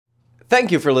Thank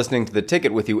you for listening to the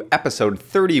Ticket With You episode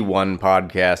 31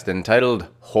 podcast entitled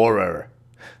Horror.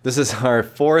 This is our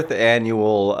fourth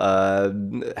annual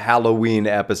Halloween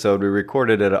episode. We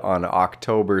recorded it on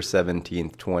October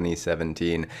 17th,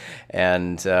 2017,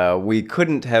 and we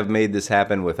couldn't have made this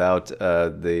happen without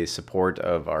the support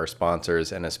of our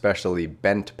sponsors, and especially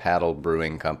Bent Paddle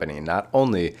Brewing Company. Not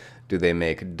only do they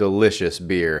make delicious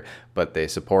beer, but they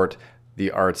support the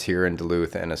arts here in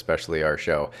Duluth, and especially our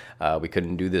show. We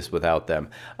couldn't do this without them.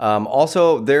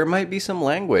 Also, there might be some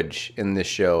language in this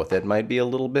show that might be a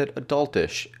little bit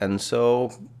adultish, and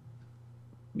so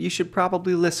you should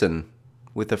probably listen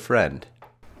with a friend.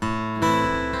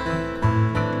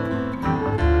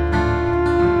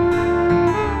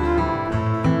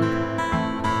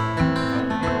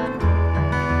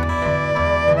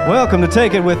 Welcome to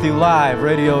Take It With You Live,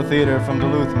 radio theater from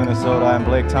Duluth, Minnesota. I'm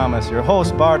Blake Thomas, your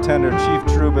host, bartender,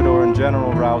 chief troubadour, and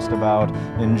general roustabout.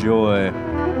 Enjoy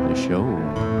the show.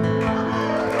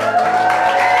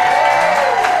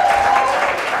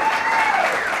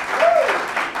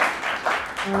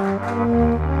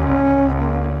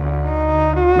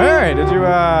 Mary, did you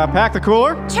pack the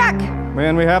cooler? Check!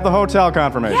 And we have the hotel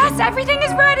confirmation. Yes, everything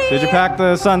is ready! Did you pack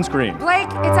the sunscreen? Blake,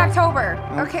 it's October.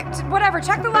 Okay, whatever.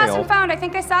 Check the lost and found. I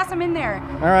think I saw some in there.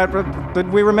 All right, but did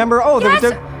we remember? Oh, yes,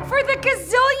 for the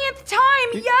gazillionth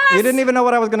time, yes! You didn't even know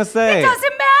what I was going to say. It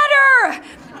doesn't matter!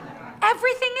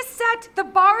 Everything is set. The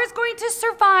bar is going to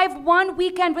survive one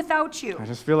weekend without you. I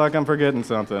just feel like I'm forgetting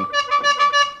something.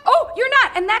 Oh, you're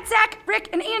not! And that's Zach, Rick,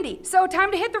 and Andy. So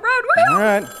time to hit the road. Woo! All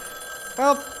right.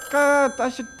 Well,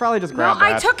 I should probably just grab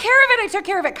that. I took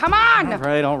care of it. Come on!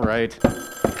 All right.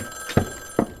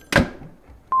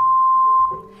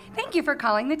 Thank you for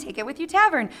calling the Take It With You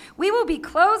Tavern. We will be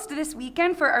closed this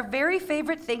weekend for our very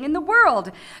favorite thing in the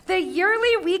world, the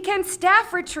yearly weekend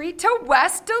staff retreat to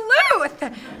West Duluth.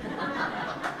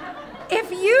 If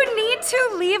you need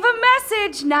to leave a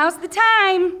message, now's the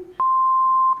time.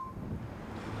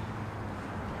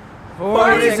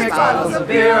 46 bottles of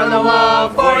beer on the wall,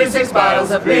 46 bottles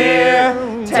of beer.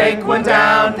 Take one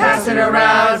down, pass it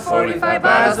around, 45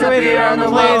 bottles of beer on the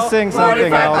wall. Please sing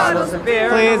something else. Bottles of beer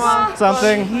Please, on the wall.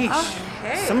 something.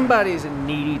 Okay. Somebody's a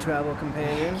needy travel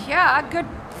companion. Yeah, good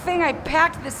thing I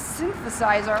packed the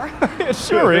synthesizer. It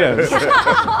sure is.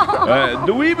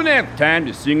 Do we even have time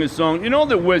to sing a song? You know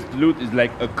that West Duluth is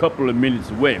like a couple of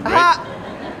minutes away, right?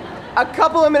 A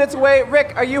couple of minutes away.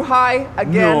 Rick, are you high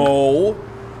again? No.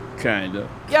 Kinda.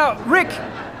 Yeah, Rick,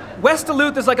 West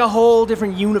Duluth is like a whole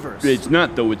different universe. It's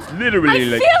not though, it's I literally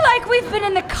like... feel like we've been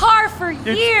in the car for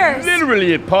years. It's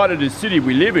literally a part of the city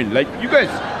we live in. Like, you guys,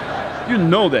 you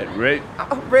know that, right?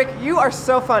 Rick, you are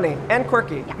so funny and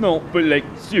quirky. No, but like,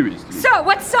 seriously. So,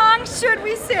 what song should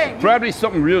we sing? Probably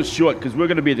something real short, because we're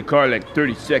gonna be in the car like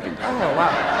 30 seconds. Oh,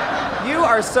 wow. You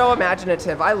are so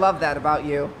imaginative. I love that about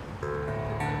you.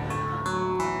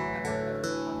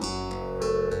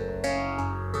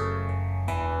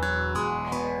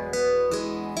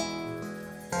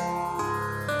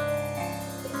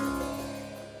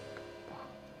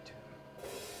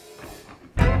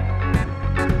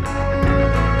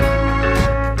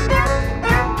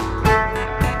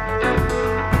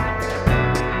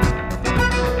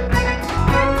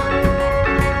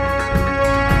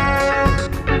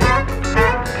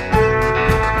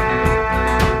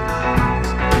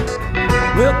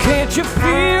 Well, can't you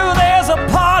feel there's a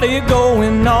party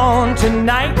going on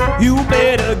tonight? You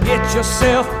better get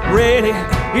yourself ready.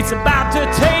 It's about to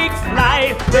take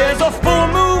flight. There's a full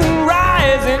moon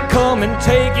rising, come and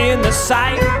take in the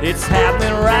sight. It's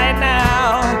happening right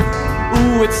now.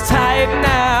 Ooh, it's tight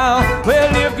now.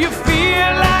 Well, if you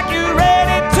feel like you're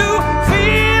ready to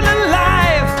feel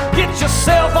alive, get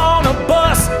yourself on a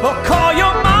bus or call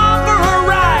your mom for a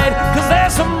ride. 'Cause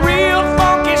there's some real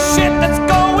funky shit that's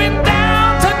going down.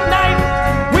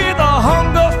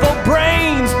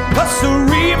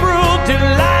 Cerebral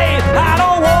delight. I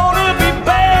don't wanna be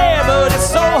bad, but it's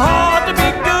so hard to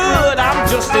be good. I'm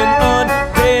just an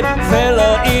unfed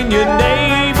fella in your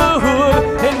neighborhood.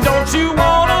 And don't you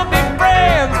wanna be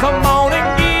friends? Come on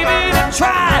and give it a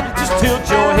try. Just tilt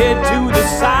your head to the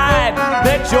side.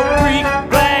 Let your Greek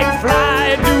flag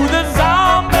fly. Do the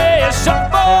zombie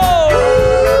shuffle.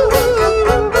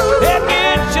 And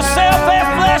get yourself a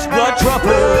flesh blood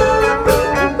trouble.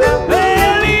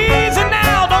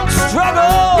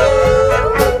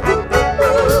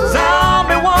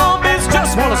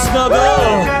 Snuggle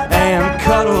and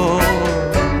cuddle.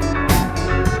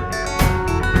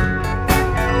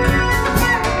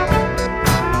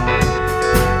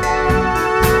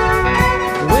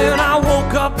 When I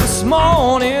woke up this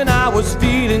morning, I was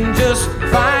feeling just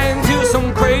fine till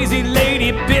some crazy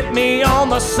lady bit me on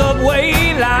the subway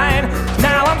line.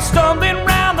 Now I'm stumbling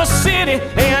around the city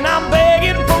and I'm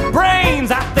begging for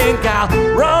brains. I think I'll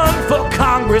run for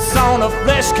Congress on a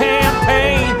flesh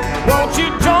campaign. Won't you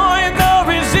join the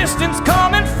resistance?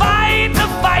 Come and fight the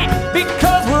fight,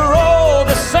 because we're all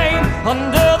the same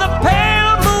under the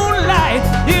pale moonlight.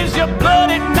 Is your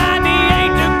blood at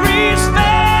 98 degrees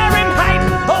Fahrenheit?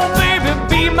 Oh baby,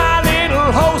 be my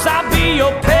little host, I'll be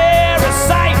your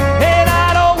parasite. And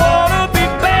I don't wanna be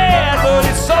bad, but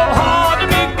it's so hard to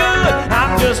be good.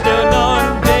 I'm just an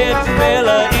undead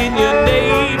fella in your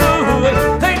neighborhood.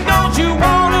 Hey, don't you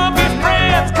wanna be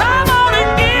friends? Come on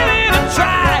and give it a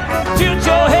try. Tilt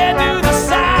your head to the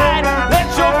side, let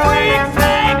your freak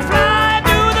flag fly,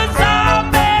 do the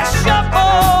zombie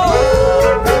shuffle,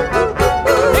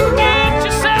 and get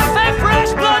yourself a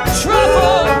fresh blood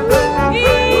truffle.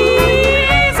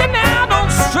 Easy now,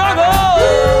 don't struggle.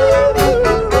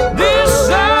 This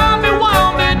zombie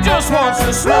woman just wants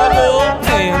to snuggle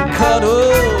and cuddle.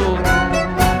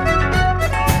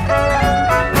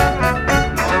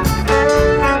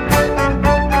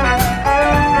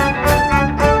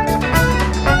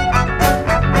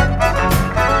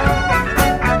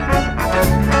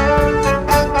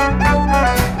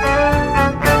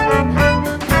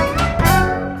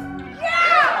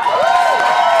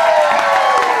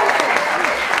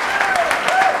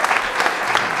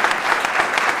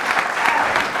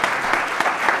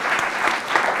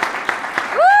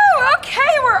 Woo!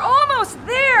 Okay, we're almost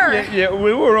there. Yeah,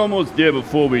 we were almost there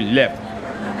before we left.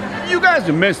 You guys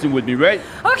are messing with me, right?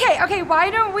 Okay, why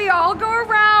don't we all go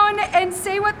around and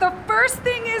say what the first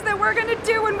thing is that we're gonna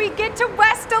do when we get to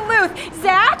West Duluth?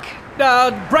 Zach?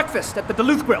 Breakfast at the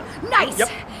Duluth Grill. Nice. Yep.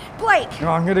 Blake? Oh,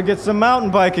 I'm gonna get some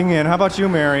mountain biking in. How about you,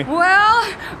 Mary? Well,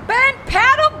 Bent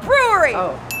Paddle Brewery.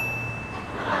 Oh.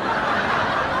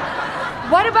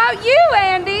 What about you,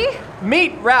 Andy?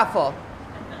 Meat raffle.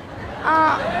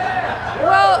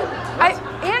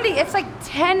 Andy, it's like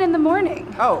 10 in the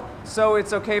morning. Oh, so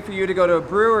it's okay for you to go to a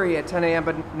brewery at 10 a.m.,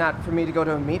 but not for me to go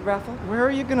to a meat raffle? Where are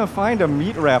you gonna find a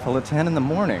meat raffle at 10 in the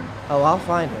morning? Oh, I'll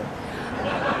find it.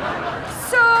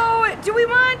 So, do we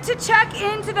want to check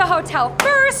into the hotel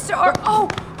first, or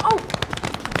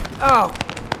Oh,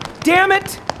 damn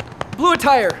it! Blew a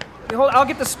tire. Hold, I'll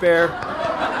get the spare.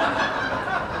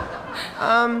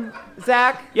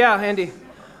 Zach? Yeah, Andy.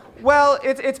 Well,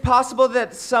 it's possible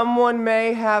that someone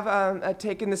may have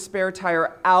taken the spare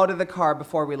tire out of the car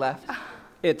before we left.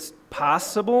 It's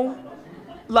possible.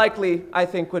 Likely, I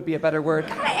think, would be a better word.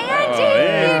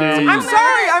 Andy?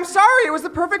 I'm sorry. It was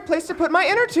the perfect place to put my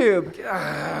inner tube.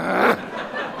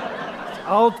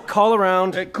 I'll call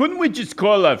around. Couldn't we just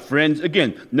call our friends?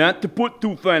 Again, not to put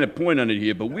too fine a point on it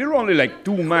here, but we're only like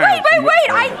 2 miles. Wait,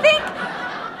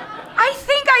 I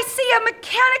think I see a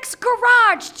mechanic's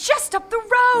garage just up the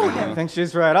road. I think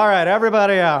she's right. All right,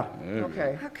 everybody out.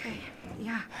 Okay. Okay,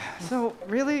 yeah. So,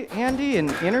 really, Andy, an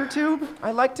inner tube?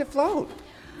 I like to float.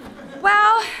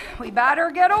 Well, we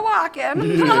better get a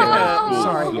walking.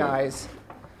 Sorry, guys.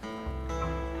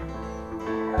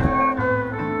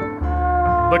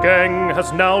 The gang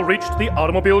has now reached the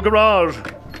automobile garage.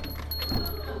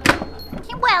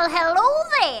 Well, hello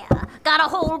there. Got a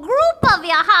whole group of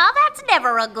you, huh? That's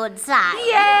never a good sign.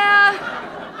 Yeah.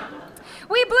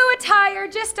 We blew a tire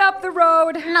just up the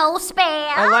road. No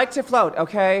spare? I like to float,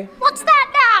 okay? What's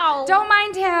that now? Don't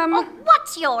mind him. Oh,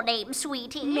 what's your name,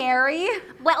 sweetie? Mary.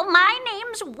 Well, my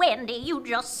name's Wendy. You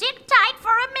just sit tight for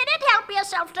a minute. Help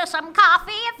yourself to some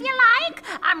coffee if you like.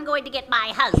 I'm going to get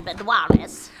my husband,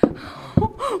 Wallace.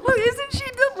 Well, isn't she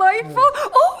delightful?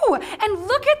 Oh, and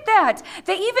look at that.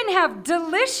 They even have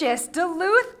delicious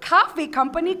Duluth Coffee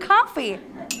Company coffee.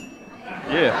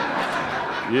 Yeah,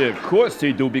 of course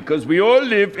they do, because we all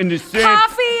live in the same...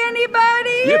 Coffee,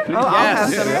 anybody? Yeah, please. I'll have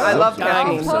some. I love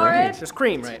caffeine. Go for it. There's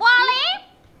cream, right? Wally,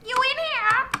 you in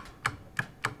here?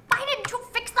 Why didn't you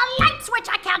fix the light switch?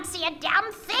 I can't see a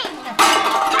damn thing.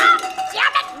 Ah,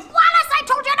 damn it! Wallace, I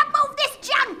told you to move this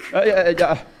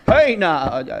junk! Hey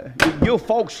now, you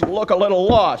folks look a little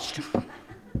lost.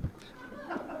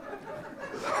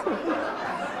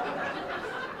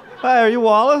 Hi, are you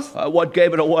Wallace? What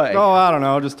gave it away? Oh, I don't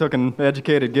know. Just took an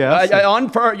educated guess.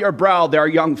 Unfurl your brow there,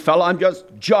 young fella. I'm just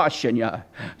joshing you.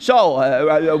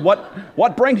 So,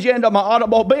 what brings you into my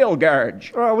automobile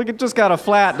garage? We just got a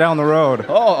flat down the road.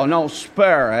 Oh, no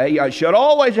spare, eh? You should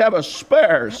always have a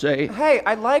spare, see? Hey,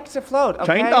 I like to float,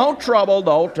 okay? Tain't no trouble,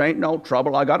 though. Tain't no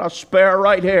trouble. I got a spare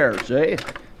right here, see?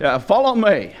 Yeah, follow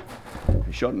me.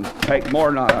 It shouldn't take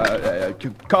more than a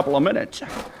couple of minutes.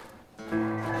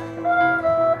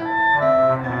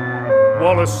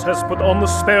 Wallace has put on the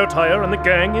spare tire and the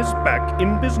gang is back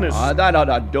in business.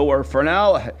 That'll do her for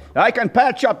now. I can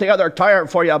patch up the other tire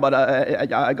for you, but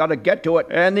I gotta get to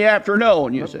it in the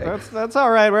afternoon, you see. That's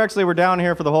all right. We're down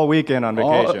here for the whole weekend on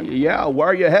vacation. Oh, yeah, where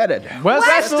are you headed?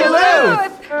 West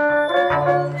Duluth!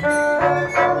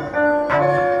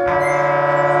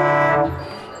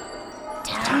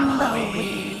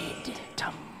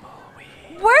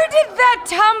 Where did that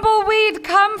tumbleweed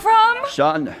come from?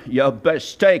 Son, you best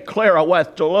stay clear of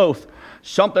West Duluth.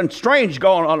 Something strange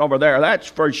going on over there, that's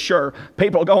for sure.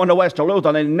 People go into West Duluth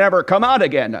and they never come out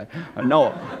again.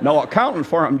 No accounting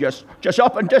for them, just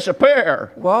up and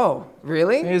disappear. Whoa,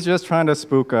 really? He's just trying to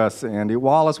spook us, Andy.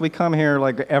 Wallace, we come here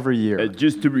like every year.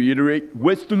 Just to reiterate,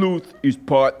 West Duluth is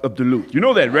part of Duluth. You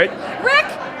know that, right? Rick,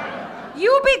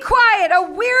 you be quiet. A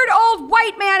weird old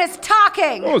white man is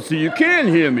talking. Oh, so you can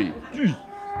hear me. Jeez.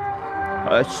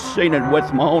 I've seen it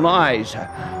with my own eyes.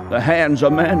 The hands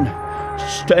of men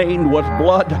stained with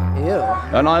blood. Ew.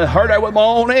 And I heard it with my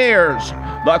own ears.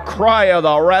 The cry of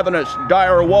the ravenous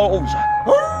dire wolves.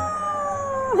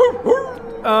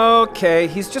 Okay,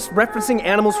 he's just referencing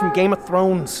animals from Game of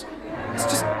Thrones.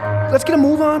 Let's get a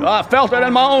move on. I felt it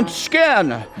in my own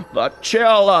skin. The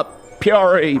chill of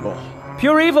pure evil.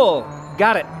 Pure evil.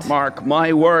 Got it. Mark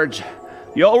my words.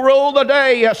 You'll rule the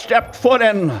day you stepped foot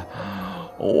in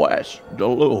West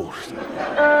Duluth.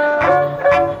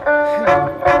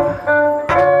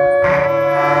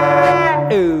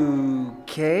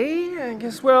 Okay, I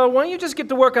guess, well, why don't you just get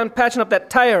to work on patching up that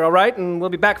tire, all right? And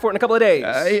we'll be back for it in a couple of days.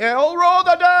 You'll rule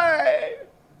the day.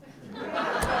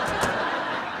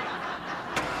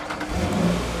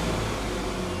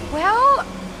 Well,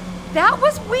 that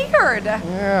was weird.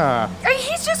 Yeah.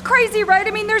 He's just crazy, right?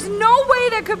 I mean, there's no way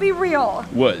that could be real.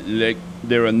 What, like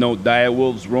there are no dire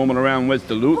wolves roaming around West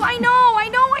Duluth? Well, I know.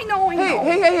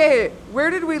 Hey, where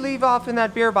did we leave off in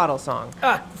that beer bottle song?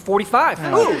 45.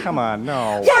 Oh, come on,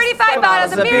 no. 45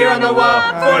 bottles of beer on the wall,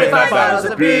 45 bottles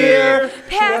of beer.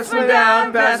 Pass one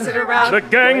down, pass it around. The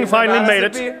gang finally made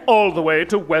it all the way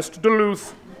to West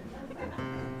Duluth.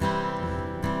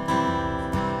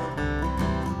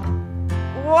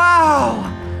 Wow!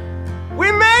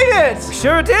 We made it!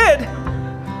 Sure did.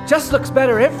 Just looks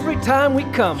better every time we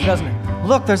come, doesn't it?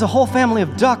 Look, there's a whole family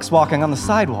of ducks walking on the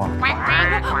sidewalk.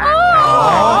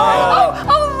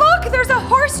 Oh, look, there's a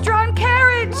horse-drawn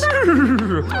carriage.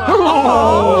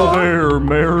 Hello there,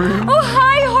 Mary. Oh,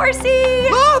 hi, horsey.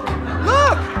 Look!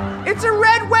 It's a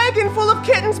red wagon full of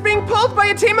kittens being pulled by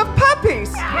a team of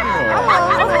puppies.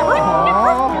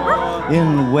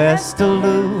 In West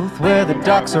Duluth, where the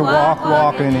ducks are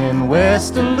walking. In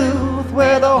West Duluth,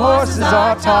 where the horses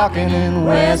are talking. In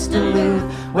West Duluth,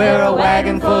 where a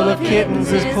wagon full of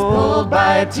kittens is pulled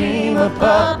by a team of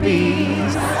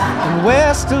puppies. In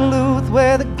West Duluth,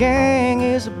 where the gang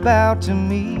is about to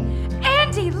meet.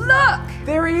 Andy, look!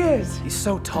 There he is. He's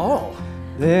so tall.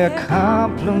 Their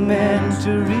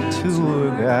complimentary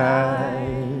tour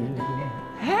guide.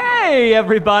 Hey,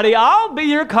 everybody! I'll be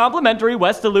your complimentary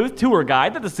West Duluth tour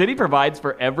guide that the city provides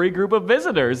for every group of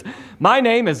visitors. My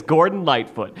name is Gordon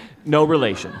Lightfoot, no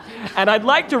relation. And I'd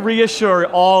like to reassure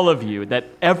all of you that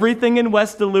everything in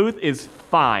West Duluth is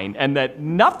fine and that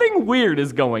nothing weird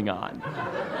is going on.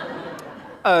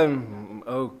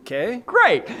 Okay.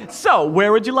 Great. So,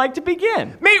 where would you like to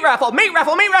begin? Meat raffle!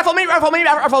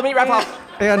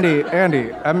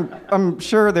 Andy, I'm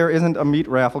sure there isn't a meat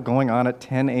raffle going on at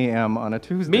 10 a.m. on a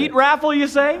Tuesday. Meat raffle, you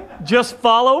say? Just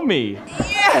follow me.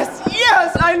 Yes,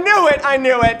 I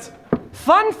knew it.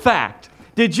 Fun fact.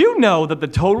 Did you know that the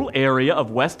total area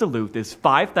of West Duluth is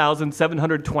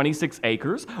 5,726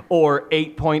 acres, or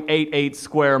 8.88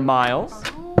 square miles?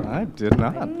 I did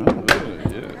not know.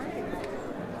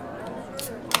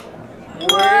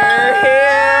 We're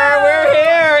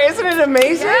here! Isn't it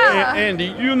amazing? Yeah. Andy,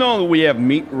 you know we have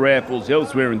meat raffles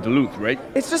elsewhere in Duluth, right?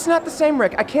 It's just not the same,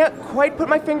 Rick. I can't quite put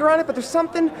my finger on it, but there's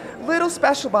something little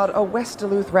special about a West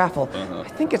Duluth raffle. I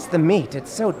think it's the meat. It's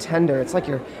so tender. It's like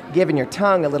you're giving your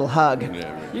tongue a little hug.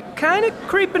 You're kind of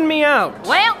creeping me out.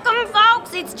 Welcome,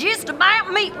 folks. It's just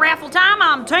about meat raffle time.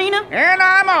 I'm Tina. And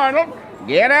I'm Arnold.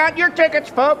 Get out your tickets,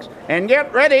 folks, and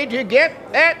get ready to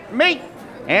get that meat.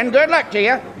 And good luck to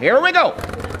you. Here we go.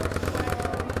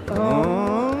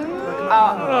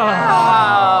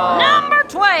 Number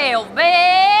 12,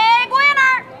 big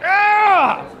winner.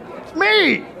 It's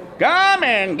me. Come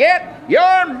and get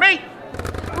your meat.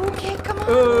 Okay, come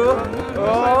on.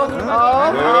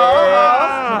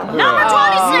 Number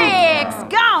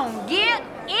 26, gone. Get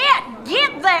it.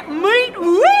 Get that meat.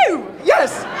 Woo!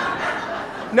 Yes!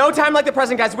 No time like the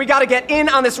present, guys. We gotta get in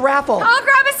on this raffle. I'll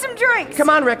grab us some drinks. Come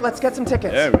on, Rick. Let's get some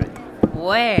tickets. All right.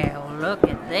 Well, Look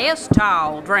at this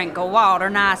tall drink of water,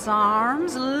 nice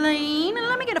arms, lean, and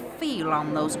let me get a feel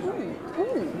on those. Ooh.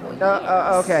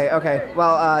 Okay.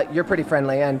 Well, you're pretty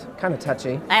friendly and kind of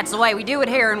touchy. That's the way we do it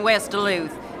here in West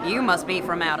Duluth. You must be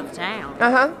from out of town.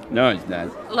 Uh-huh. No, it's not.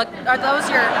 Look, are those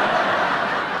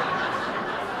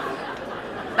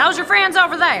your friends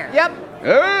over there? Yep.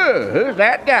 Oh, who's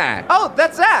that guy? Oh,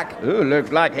 that's Zach. Ooh,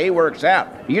 looks like he works out.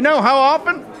 You know how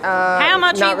often? How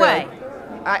much he weigh?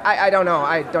 I don't know.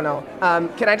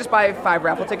 Can I just buy 5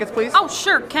 raffle tickets, please? Oh,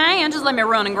 sure can. Just let me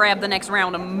run and grab the next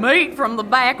round of meat from the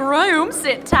back room.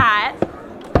 Sit tight.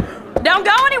 Don't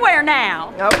go anywhere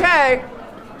now. Okay.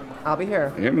 I'll be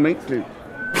here. Yeah, me too.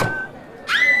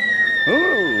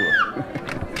 Ooh.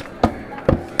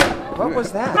 What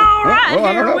was that? All right, Well,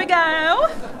 I don't here know. we go.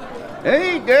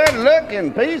 Hey,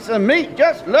 good-looking piece of meat.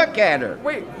 Just look at her.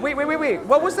 Wait.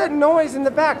 What was that noise in the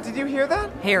back? Did you hear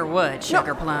that? Hear what,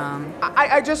 Sugar Plum?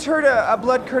 I just heard a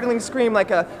blood-curdling scream,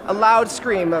 like a loud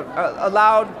scream, a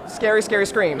loud, scary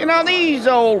scream. You know, these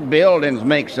old buildings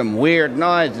make some weird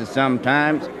noises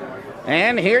sometimes.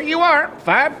 And here you are,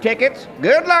 5 tickets.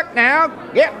 Good luck now.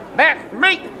 Get that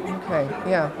meat. Okay,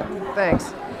 yeah,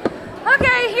 thanks.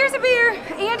 Okay, here's a beer.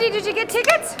 Andy, did you get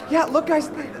tickets? Yeah, look, guys,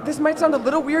 this might sound a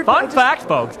little weird. Fun fact,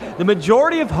 folks. The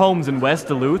majority of homes in West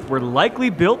Duluth were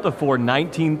likely built before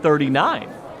 1939.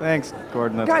 Thanks,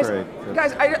 Gordon. That's great.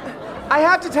 Guys, I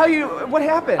have to tell you what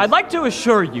happened. I'd like to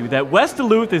assure you that West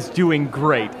Duluth is doing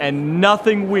great and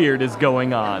nothing weird is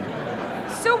going on.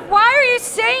 So why are you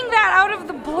saying that out of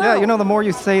the blue? Yeah, you know, the more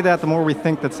you say that, the more we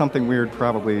think that something weird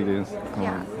probably is.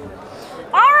 Yeah.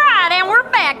 All right, and we're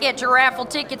back. Get your raffle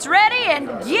tickets ready and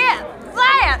get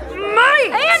that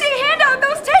meat. Andy, hand out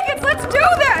those tickets. Let's do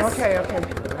this. Okay.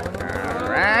 All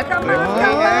right. Come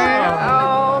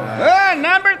on.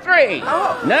 Number 3.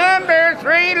 Oh. Number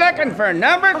 3, looking for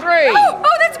number 3. Oh,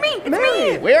 that's me. It's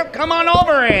me. Well, come on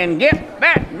over and get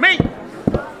that meat.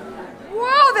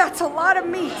 Whoa, that's a lot of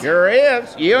meat. Sure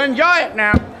is. You enjoy it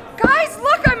now. Guys,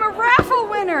 look, I'm a raffle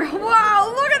winner.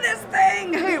 Wow, look at this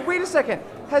thing. Hey, wait a second.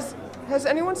 Has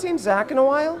anyone seen Zach in a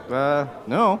while?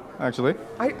 No, actually.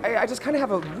 I just kind of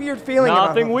have a weird feeling about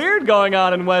Nothing him. weird going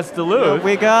on in West Duluth.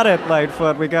 We got it,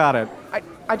 Lightfoot. We got it.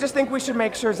 I just think we should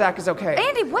make sure Zach is okay.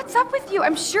 Andy, what's up with you?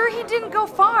 I'm sure he didn't go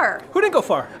far. Who didn't go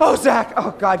far? Oh, Zach.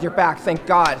 Oh, God, you're back. Thank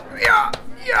God.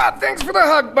 Yeah, thanks for the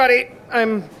hug, buddy.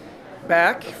 I'm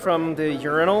back from the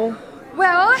urinal.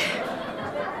 Well,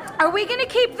 are we gonna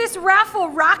keep this raffle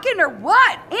rocking or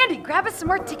what? Andy, grab us some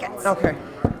more tickets. Okay.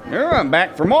 I'm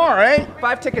back for more, eh?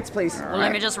 5 tickets, please. Well,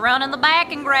 let me just run in the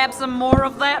back and grab some more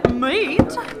of that meat.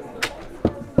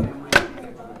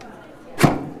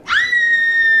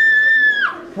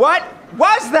 What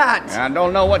was that? I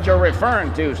don't know what you're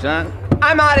referring to, son.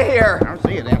 I'm out of here. I'll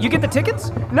see you then. You get the tickets?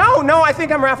 No, I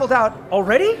think I'm raffled out.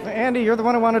 Already? Andy, you're the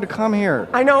one who wanted to come here.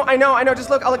 I know. Just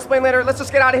look, I'll explain later. Let's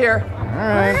just get out of here. All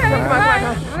right.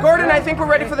 Come on. Gordon, I think we're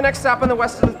ready for the next stop on the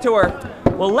West Duluth tour.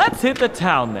 Well, let's hit the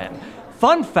town then.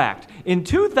 Fun fact, in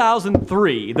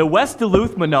 2003, the West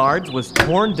Duluth Menards was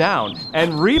torn down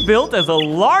and rebuilt as a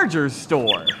larger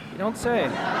store. You don't say.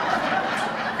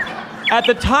 At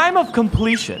the time of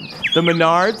completion, the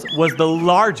Menards was the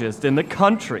largest in the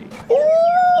country.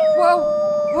 Whoa,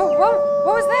 what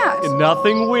was that?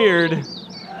 Nothing weird.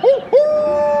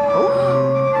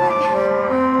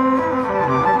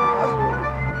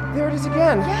 There it is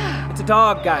again. Yeah. It's a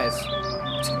dog, guys.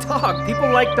 It's a dog. People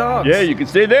like dogs. Yeah, you can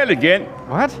say that again.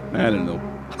 What? I don't know.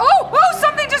 Oh,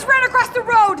 something just ran across the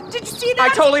road. Did you see that?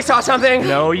 I totally saw something.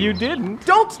 No, you didn't.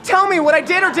 Don't tell me what I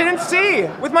did or didn't see.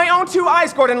 With my own 2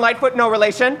 eyes, Gordon Lightfoot, no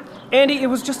relation. Andy, it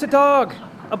was just a dog.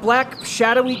 A black,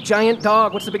 shadowy, giant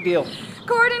dog. What's the big deal?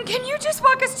 Gordon, can you just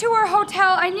walk us to our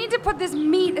hotel? I need to put this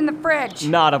meat in the fridge.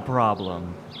 Not a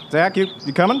problem. Zach, you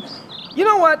coming? You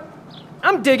know what?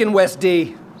 I'm digging West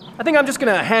D. I think I'm just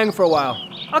gonna hang for a while.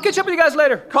 I'll catch up with you guys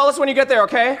later. Call us when you get there,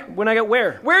 okay? When I get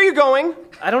where? Where are you going?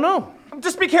 I don't know.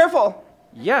 Just be careful.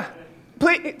 Yeah.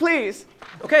 Please.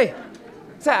 Okay.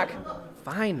 Zach.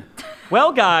 Fine.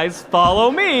 Well, guys,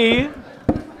 follow me.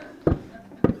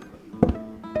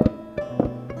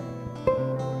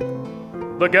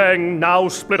 The gang, now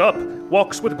split up,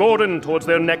 walks with Gordon towards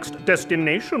their next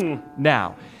destination.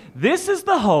 Now, this is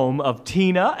the home of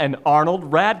Tina and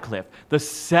Arnold Radcliffe, the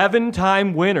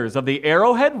 7-time winners of the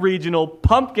Arrowhead Regional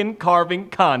Pumpkin Carving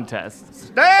Contest.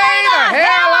 Stay the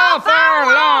hell off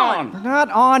our lawn! We're not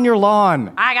on your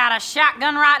lawn. I got a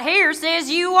shotgun right here, says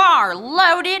you are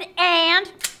loaded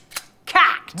and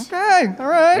cocked. Okay, all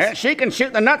right. Yeah, she can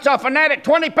shoot the nuts off a net at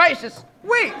 20 paces.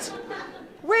 Wait.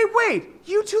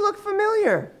 You two look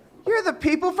familiar. You're the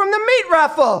people from the meat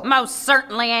raffle. Most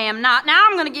certainly am not. Now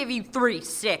I'm gonna give you 3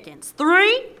 seconds.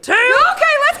 3, 2.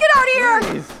 Okay, let's get out of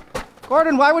here.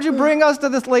 Gordon, why would you bring us to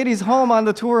this lady's home on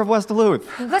the tour of West Duluth?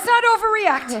 Let's not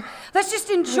overreact. Let's just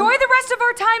enjoy the rest of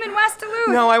our time in West Duluth.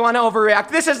 No, I want to overreact.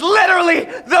 This is literally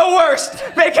the worst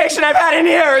vacation I've had in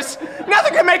years.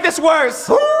 Nothing could make this worse.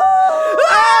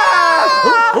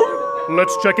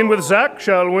 Let's check in with Zach,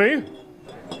 shall we?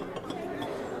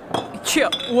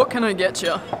 Chip, what can I get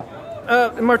you?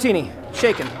 Martini,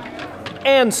 shaken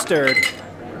and stirred.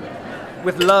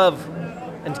 With love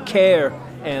and care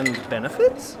and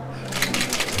benefits?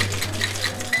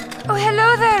 Oh,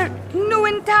 hello there. New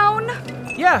in town?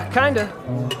 Yeah, kinda.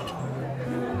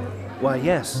 Why,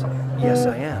 yes. Yes,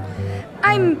 I am.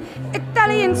 I'm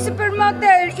Italian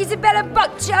supermodel Isabella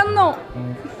Bocciano.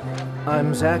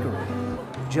 I'm Zachary.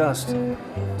 Just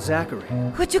Zachary.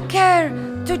 Would you care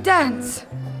to dance?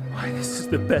 Why, this is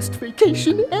the best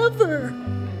vacation ever!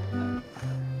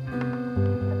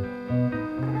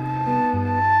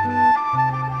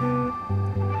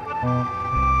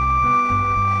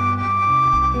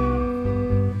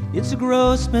 It's a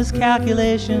gross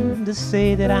miscalculation to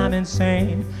say that I'm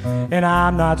insane, and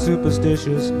I'm not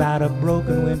superstitious about a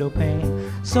broken window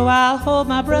pane. So I'll hold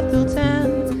my breath till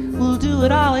 10. We'll do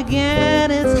it all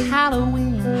again. It's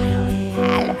Halloween.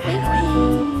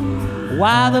 Halloween.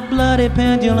 While the bloody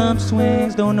pendulum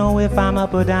swings, don't know if I'm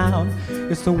up or down.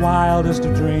 It's the wildest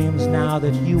of dreams now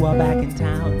that you are back in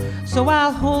town. So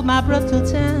I'll hold my breath till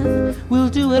 10. We'll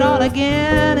do it all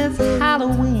again. It's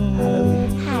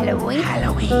Halloween. Halloween.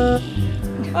 Halloween.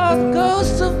 The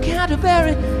ghosts of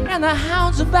Canterbury and the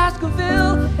hounds of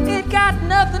Baskerville. It got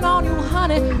nothing on you,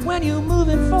 honey, when you're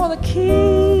moving for the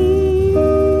key.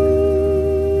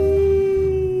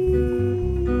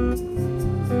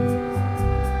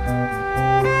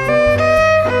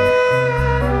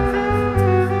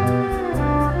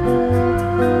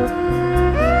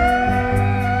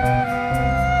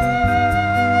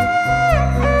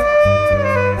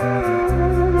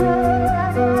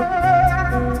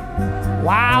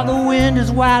 While the wind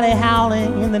is wildly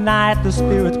howling, in the night the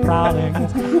spirit's prowling.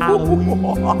 It's Halloween.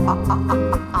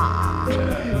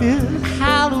 It's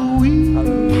Halloween.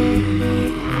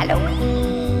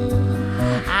 Halloween.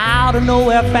 Out of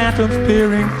nowhere, phantoms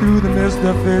peering through the mist,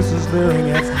 their faces leering.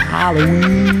 It's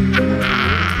Halloween.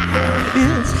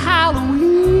 It's Halloween.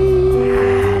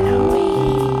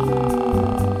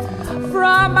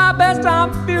 From my best,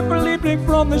 I'm fearfully leaping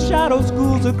from the shadows.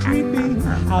 Ghouls are creeping.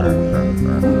 Halloween.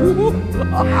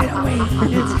 Halloween.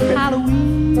 It's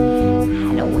Halloween.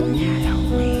 Halloween.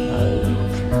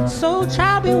 Halloween. So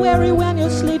child, be wary when you're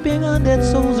sleeping. Undead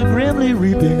souls are grimly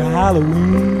reaping.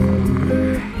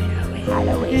 Halloween.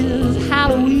 Halloween. It's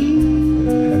Halloween.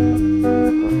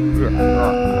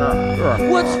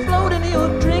 What's floating in your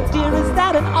drink, dear? Is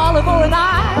that an olive or an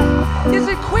eye? Is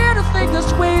it queer to think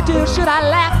this way, dear? Should I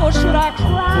laugh or should I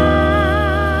cry?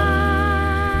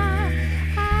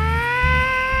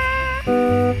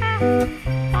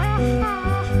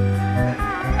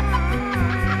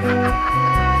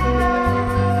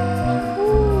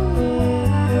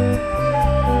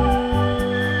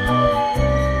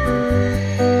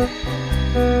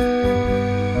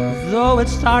 Though it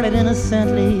started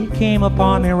innocently, came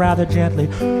upon me rather gently.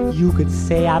 You could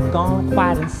say I've gone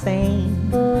quite insane.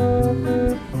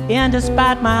 And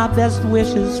despite my best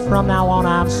wishes, from now on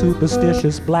I'm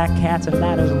superstitious. Black cats and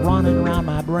ladders running around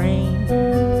my brain.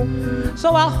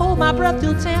 So I'll hold my breath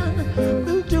till 10.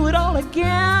 We'll do it all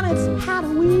again. It's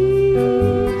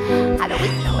Halloween.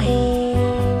 Halloween.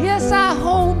 Halloween. Yes, I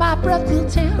hold my breath till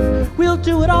 10. We'll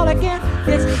do it all again.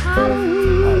 It's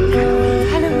Halloween. Halloween.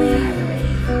 Halloween.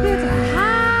 It's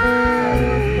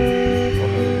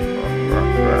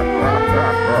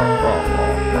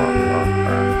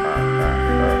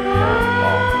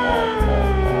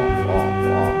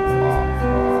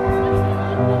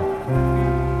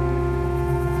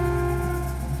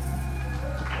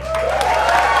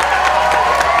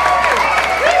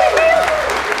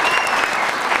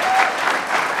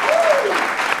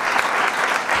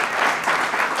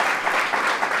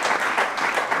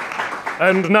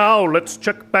And now let's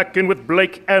check back in with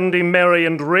Blake, Andy, Mary,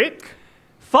 and Rick.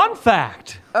 Fun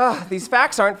fact. Ugh, these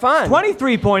facts aren't fun.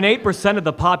 23.8% of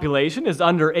the population is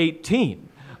under 18.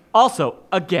 Also,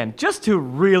 again, just to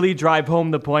really drive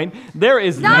home the point, there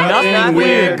is nothing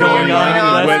weird going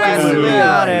on in West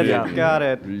Duluth. Got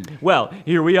it. Well,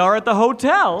 here we are at the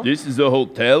hotel. This is a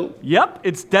hotel? Yep,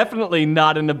 it's definitely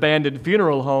not an abandoned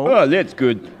funeral home. Oh, that's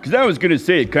good. Because I was going to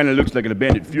say it kind of looks like an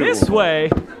abandoned funeral This home. way.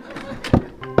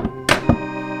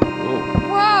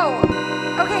 Whoa.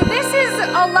 Okay, this is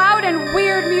a loud and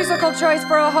weird musical musical choice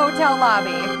for a hotel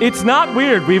lobby. It's not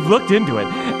weird. We've looked into it.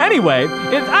 Anyway,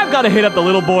 I've got to hit up the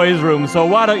little boy's room, so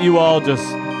why don't you all just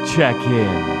check in?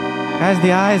 Guys,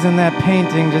 the eyes in that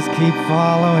painting just keep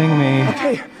following me.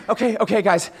 Okay,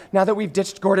 guys. Now that we've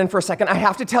ditched Gordon for a second, I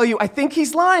have to tell you, I think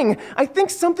he's lying. I think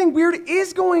something weird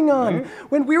is going on.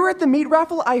 When we were at the meat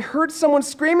raffle, I heard someone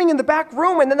screaming in the back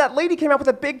room, and then that lady came out with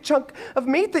a big chunk of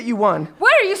meat that you won.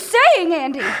 What are you saying,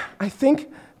 Andy? I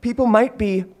think people might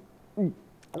be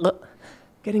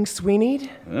getting Sweeney'd.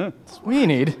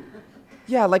 Sweeney'd?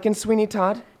 Yeah, like in Sweeney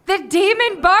Todd. The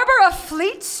Demon Barber of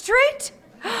Fleet Street?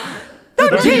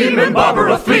 The Demon Barber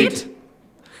of Fleet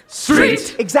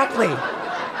Street! Exactly.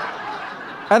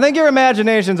 I think your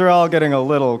imaginations are all getting a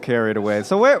little carried away.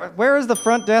 So where is the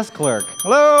front desk clerk?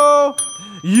 Hello?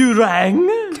 You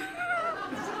rang?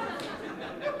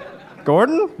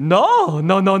 Gordon? No.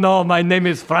 My name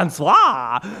is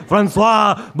Francois.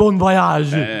 Francois Bon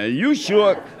Voyage. You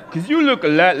sure? Because you look a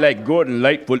lot like Gordon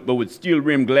Lightfoot, but with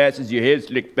steel-rimmed glasses, your head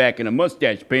slicked back, and a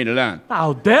mustache painted on.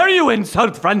 How dare you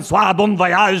insult Francois Bon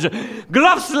Voyage?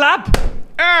 Glove slap!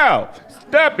 Ow!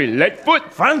 Stop it,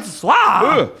 Lightfoot!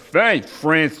 Francois! Thanks,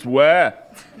 Francois.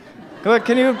 Good,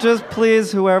 can you just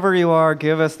please, whoever you are,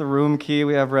 give us the room key?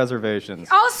 We have reservations.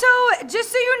 Also,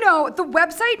 just so you know, the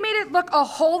website made it look a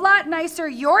whole lot nicer.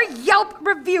 Your Yelp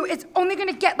review is only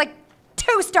gonna get like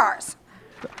 2 stars.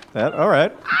 All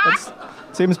right. That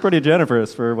seems pretty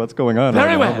generous for what's going on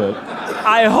Very right well. now. But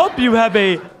I hope you have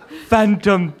a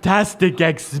fantastic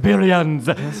experience.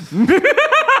 this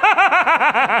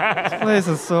place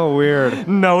is so weird.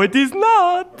 No, it is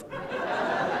not.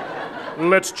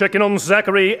 Let's check in on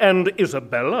Zachary and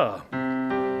Isabella.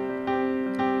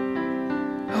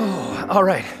 Oh, all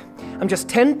right. I'm just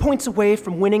 10 points away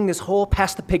from winning this whole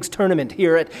Pass the Pigs tournament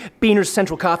here at Beaner's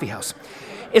Central Coffee House.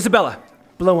 Isabella,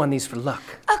 blow on these for luck.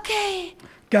 Okay.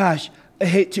 Gosh, I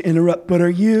hate to interrupt, but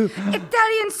are you...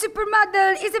 Italian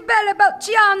supermodel Isabella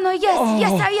Balciano.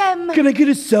 Yes, I am. Can I get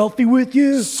a selfie with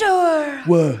you? Sure.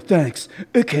 Whoa, thanks.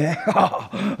 Okay.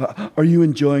 Are you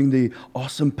enjoying the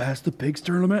awesome Pass the Pigs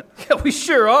tournament? Yeah, we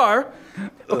sure are.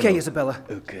 Okay, Isabella.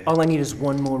 Okay. All I need is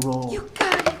one more roll. You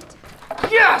got it.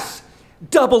 Yes!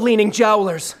 Double leaning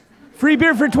jowlers. Free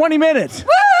beer for 20 minutes.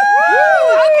 Woo!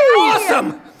 Okay.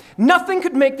 Awesome! Nothing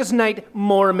could make this night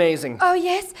more amazing. Oh,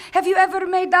 yes? Have you ever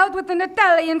made out with an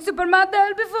Italian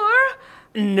supermodel before?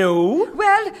 No.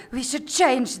 Well, we should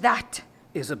change that.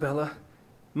 Isabella,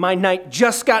 my night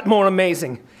just got more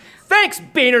amazing. Thanks,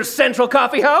 Beaner's Central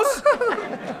Coffee House.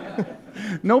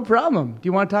 No problem. Do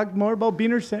you want to talk more about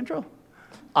Beaner's Central?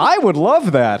 I would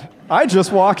love that. I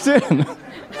just walked in.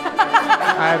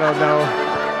 I don't know.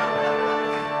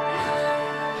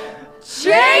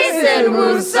 Jason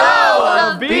Mousseau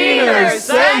of Beaner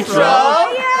Central.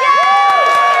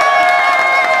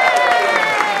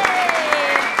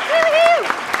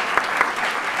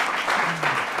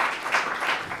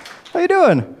 How you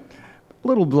doing? A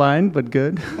little blind, but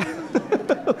good.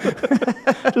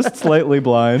 Just slightly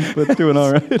blind, but doing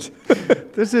all right.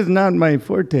 This is not my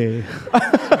forte.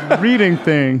 Reading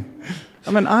thing.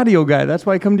 I'm an audio guy. That's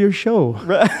why I come to your show.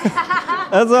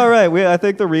 That's all right. I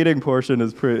think the reading portion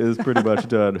is pretty much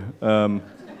done.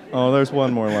 There's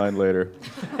one more line later.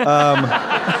 But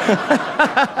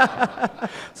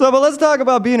let's talk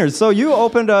about Beaners. So you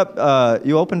opened up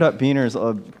Beaners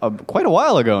quite a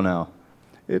while ago now.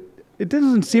 It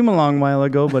doesn't seem a long while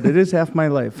ago, but it is half my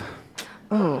life.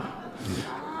 Oh.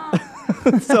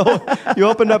 So you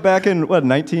opened up back in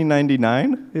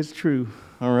 1999? It's true.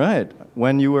 All right.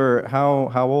 When you were how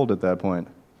old at that point?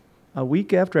 A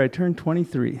week after I turned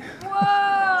 23.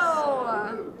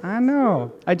 Whoa! I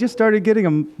know. I just started getting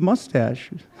a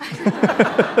mustache.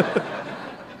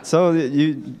 So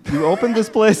you opened this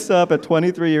place up at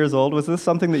 23 years old. Was this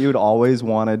something that you had always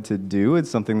wanted to do? It's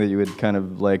something that you had kind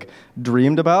of like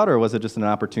dreamed about, or was it just an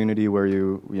opportunity where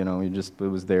it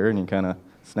was there and you kind of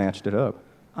snatched it up?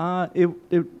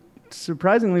 It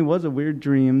surprisingly was a weird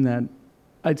dream that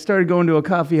I'd started going to a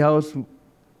coffee house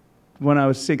when I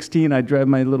was 16. I'd drive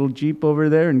my little Jeep over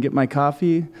there and get my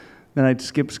coffee. Then I'd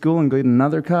skip school and get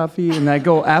another coffee. And I'd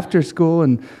go after school,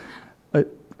 and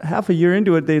half a year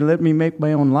into it, they let me make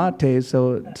my own lattes,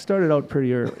 so it started out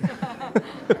pretty early.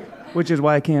 Which is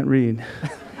why I can't read.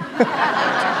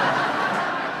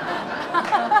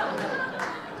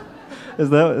 Is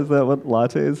that what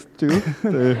lattes do?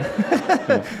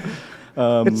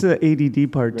 It's the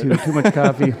ADD part, too. Too much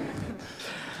coffee.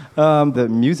 The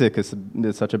music is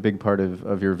such a big part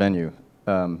of your venue,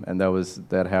 and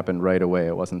that happened right away.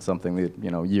 It wasn't something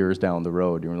that years down the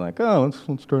road you were like, oh,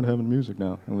 let's start having music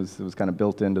now. It was kind of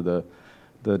built into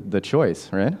the choice,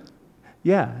 right?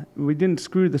 Yeah, we didn't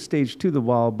screw the stage to the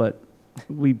wall, but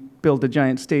we built a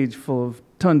giant stage full of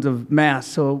tons of mass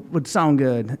so it would sound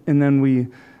good. And then we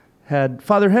had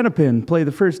Father Hennepin play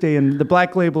the first day, and the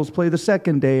Black Labels play the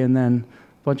second day, and then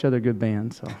a bunch of other good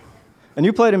bands. So. And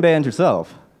you played in bands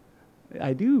yourself?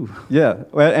 I do. Yeah,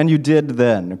 and you did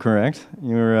then, correct?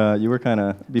 You were kind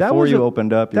of, before you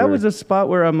opened up. That was a spot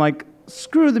where I'm like,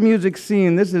 screw the music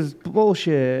scene, this is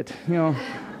bullshit. You know,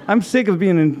 I'm sick of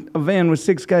being in a van with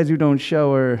 6 guys who don't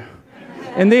shower.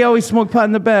 And they always smoke pot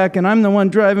in the back, and I'm the one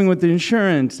driving with the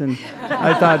insurance. And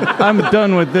I thought, I'm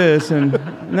done with this. And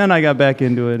then I got back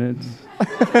into it.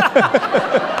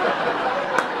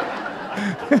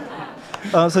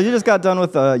 So you just got done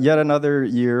with yet another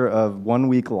year of 1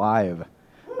 week live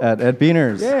at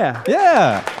Beaners. Yeah.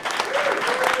 Yeah.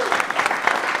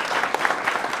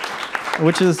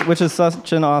 Which is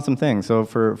such an awesome thing. So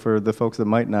for the folks that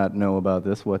might not know about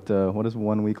this, what is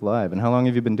 1 week live, and how long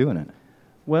have you been doing it?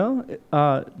 Well,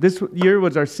 this year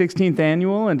was our 16th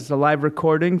annual, and it's a live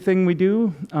recording thing we do.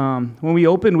 When we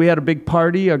opened, we had a big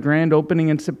party, a grand opening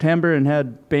in September, and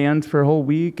had bands for a whole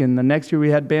week. And the next year, we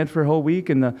had bands for a whole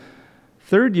week. And the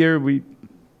third year,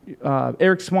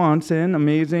 Eric Swanson,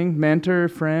 amazing mentor,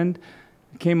 friend,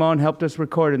 came out and helped us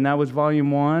record, and that was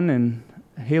Volume 1. And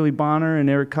Haley Bonner and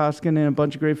Eric Koskin and a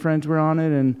bunch of great friends were on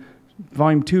it. And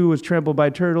Volume 2 was Trampled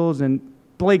by Turtles, and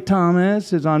Blake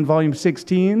Thomas is on Volume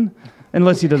 16.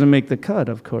 Unless he doesn't make the cut,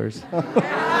 of course.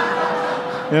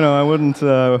 I wouldn't,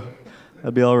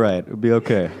 that'd be all right. It would be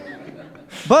okay.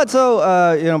 But so,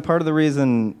 part of the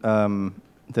reason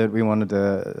that we wanted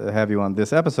to have you on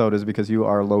this episode is because you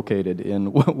are located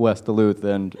in West Duluth,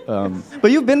 and but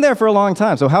you've been there for a long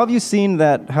time. So how have you seen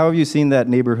that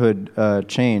neighborhood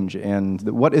change, and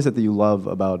what is it that you love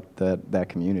about that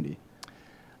community?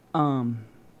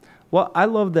 Well, I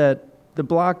love that. The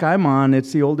block I'm on,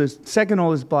 it's the second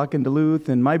oldest block in Duluth,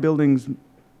 and my buildings,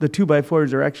 the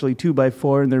 2x4s are actually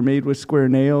 2x4, and they're made with square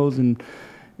nails, and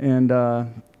I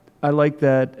like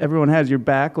that everyone has your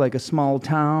back like a small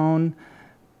town.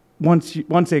 Once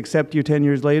they accept you 10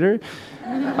 years later,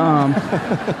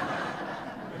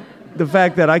 the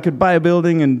fact that I could buy a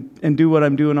building and do what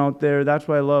I'm doing out there, that's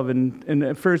what I love. And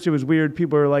at first it was weird.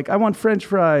 People were like, I want French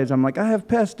fries. I'm like, I have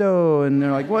pesto. And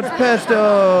they're like, what's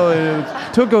pesto? And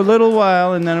it took a little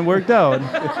while, and then it worked out.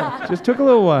 Just took a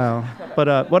little while.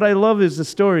 But what I love is the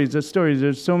stories.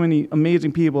 There's so many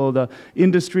amazing people, the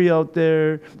industry out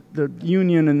there, the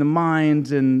union and the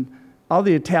mines, and all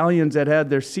the Italians that had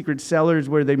their secret cellars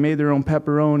where they made their own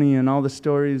pepperoni, and all the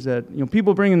stories that,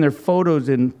 people bring in their photos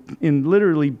in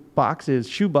literally boxes,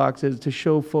 shoe boxes, to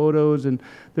show photos, and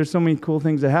there's so many cool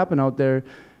things that happen out there.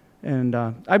 And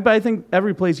I think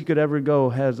every place you could ever go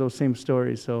has those same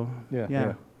stories, so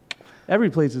yeah. Every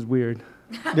place is weird.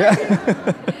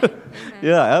 Yeah,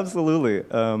 yeah, absolutely.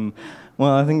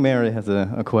 Well, I think Mary has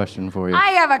a question for you.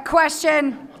 I have a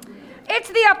question. It's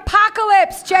the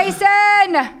apocalypse,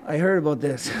 Jason! I heard about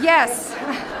this. Yes.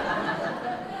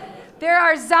 There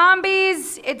are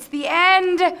zombies. It's the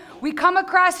end. We come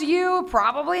across you,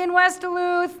 probably in West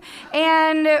Duluth.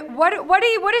 And what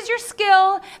is your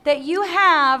skill that you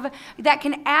have that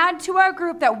can add to our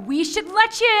group that we should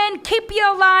let you in, keep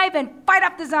you alive, and fight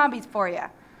off the zombies for you?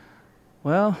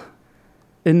 Well,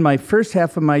 in my first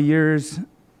half of my years,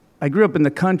 I grew up in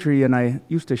the country, and I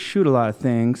used to shoot a lot of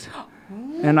things.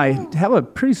 And I have a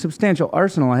pretty substantial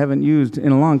arsenal I haven't used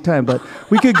in a long time, but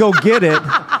we could go get it.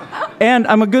 And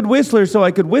I'm a good whistler, so I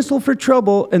could whistle for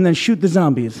trouble and then shoot the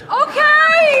zombies. Okay! Woo!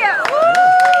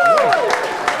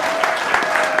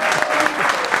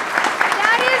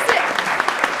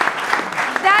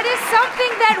 That is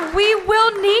something that we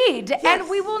will need. Yes. And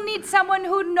we will need someone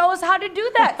who knows how to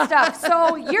do that stuff.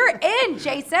 So you're in,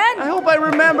 Jason. I hope I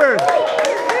remember.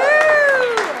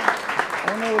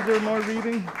 Oh no, is there more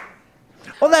reading?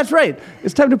 Oh, that's right.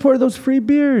 It's time to pour those free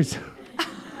beers.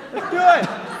 Let's do it.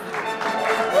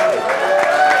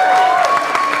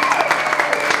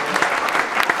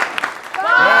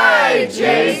 Bye,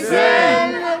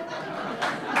 Jason.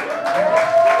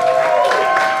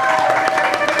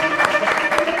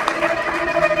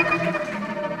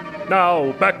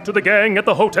 Now, back to the gang at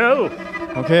the hotel.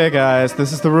 Okay, guys,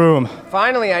 this is the room.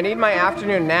 Finally, I need my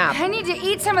afternoon nap. I need to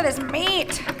eat some of this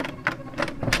meat.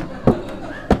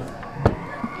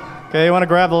 Okay, you want to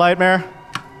grab the light, Mare?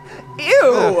 Ew!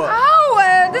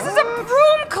 Oh, this is a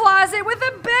broom closet with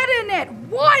a bed in it.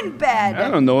 One bed. I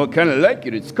don't know. I kind of like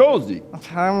it. It's cozy.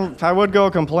 I would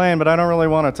go complain, but I don't really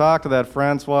want to talk to that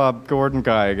Francois Gordon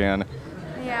guy again.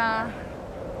 Yeah.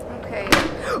 Okay.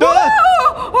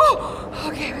 Oh!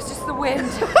 Okay, it was just the wind.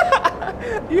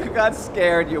 You got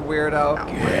scared, you weirdo.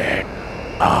 Get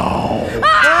out.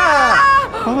 Ah!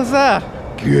 What was that?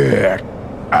 Get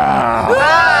out.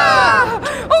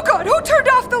 Ah! Oh God, who turned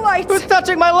off the lights? Who's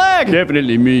touching my leg?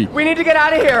 Definitely me. We need to get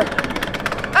out of here.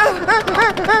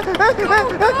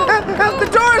 The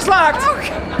door is locked.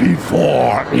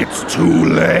 Before it's too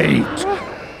late.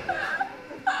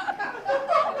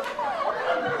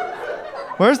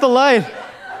 Where's the light?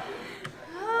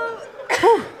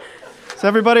 Is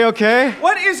everybody okay?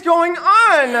 What is going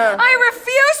on? I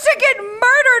refuse to get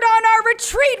murdered on our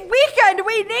retreat weekend.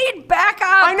 We need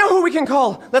backup. I know who we can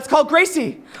call. Let's call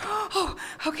Gracie. Oh,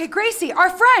 okay, Gracie,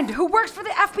 our friend who works for the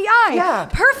FBI. Yeah.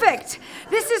 Perfect.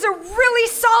 This is a really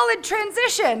solid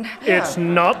transition. It's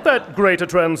not that great a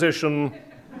transition.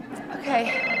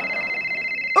 Okay.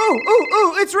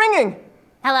 Ooh, it's ringing.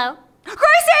 Hello?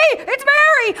 Gracie, it's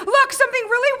Mary. Look, something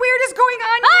really weird is going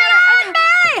on here.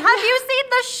 Hey, have you seen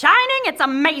The Shining? It's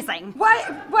amazing.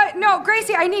 What? No,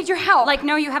 Gracie, I need your help. Like,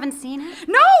 no, you haven't seen it?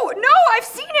 No, I've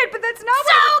seen it, but that's not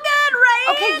So good, right?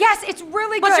 Okay, yes, it's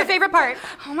really good. What's your favorite part?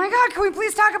 Oh my God, can we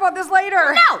please talk about this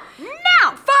later? No.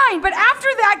 Fine, but after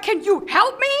that, can you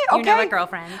help me? Okay. You know it,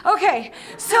 girlfriend. Okay,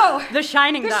 so The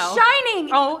Shining, The though.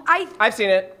 Shining. Oh, I've seen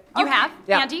it. You have?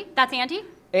 Yeah. Andy? That's Andy?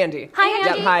 Andy. Hi,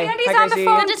 Andy. Yep, hi. Andy's Hi, on the Gracie.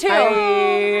 phone, too.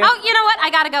 Hi. Oh, you know what? I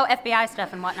gotta go FBI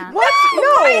stuff and whatnot. What?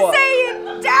 No.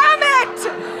 Gracie, damn it!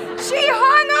 She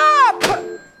hung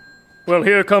up. Well,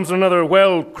 here comes another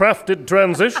well-crafted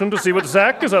transition to see what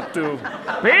Zach is up to.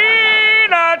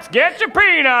 Peanuts! Get your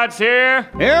peanuts here!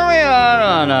 Here we are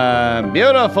on a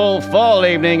beautiful fall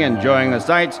evening, enjoying the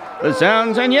sights, the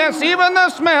sounds, and yes, even the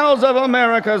smells of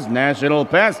America's national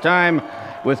pastime.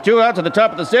 With 2 outs at the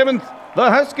top of the 7th, the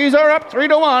Huskies are up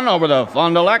 3-1 over the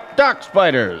Fond du Lac Dock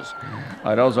Spiders.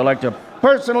 I'd also like to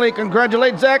personally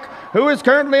congratulate Zach, who is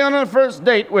currently on a first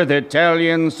date with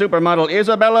Italian supermodel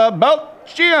Isabella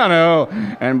Balciano.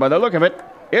 And by the look of it,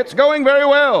 it's going very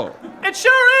well. It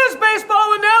sure is,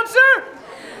 baseball announcer.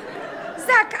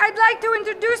 Zach, I'd like to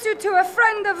introduce you to a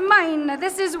friend of mine.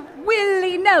 This is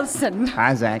Willie Nelson.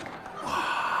 Hi, Zach.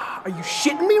 Are you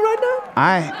shitting me right now?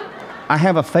 I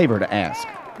have a favor to ask.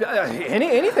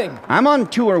 Anything. I'm on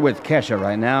tour with Kesha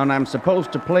right now, and I'm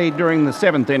supposed to play during the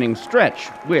 7th inning stretch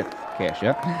with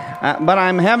Kesha. But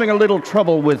I'm having a little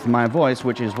trouble with my voice,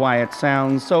 which is why it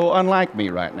sounds so unlike me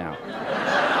right now.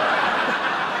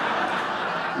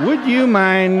 Would you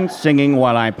mind singing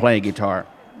while I play guitar?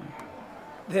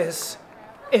 This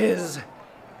is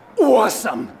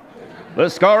awesome. The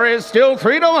score is still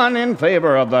 3-1 in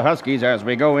favor of the Huskies as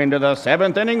we go into the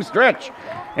 7th inning stretch.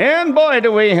 And boy,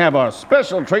 do we have a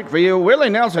special treat for you. Willie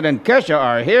Nelson and Kesha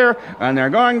are here, and they're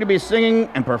going to be singing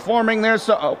and performing their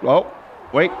song. Oh,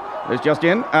 wait, this just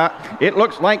in. It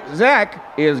looks like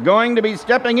Zach is going to be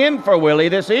stepping in for Willie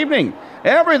this evening.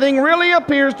 Everything really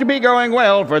appears to be going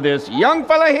well for this young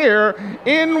fella here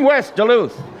in West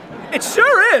Duluth. It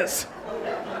sure is.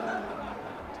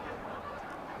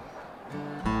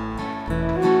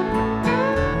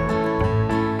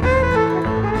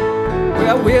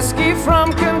 Well, whiskey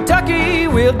from Kentucky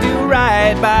will do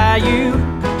right by you.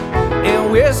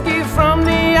 And whiskey from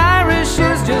the Irish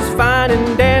is just fine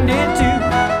and dandy too.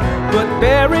 But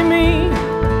bury me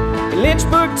in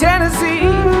Lynchburg, Tennessee,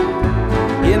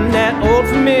 in that old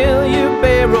familiar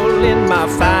barrel, in my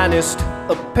finest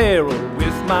apparel,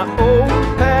 with my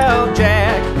old pal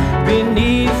Jack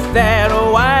beneath that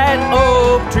white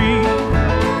oak tree.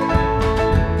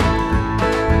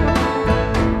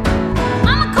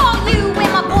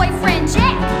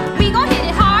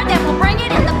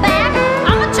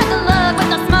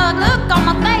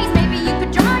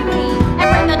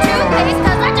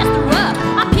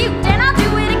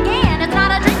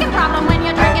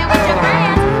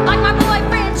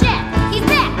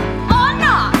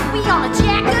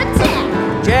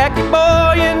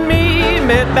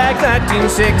 Back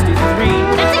 1963.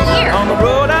 That's a year. On the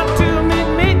road out to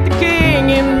meet the king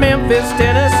in Memphis,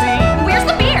 Tennessee. Where's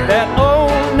the beer? That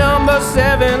old number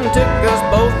 7 took us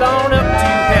both on up to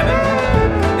heaven.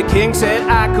 The king said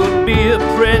I could be a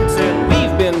prince, and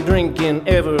we've been drinking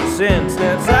ever since.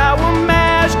 That's our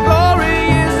mash.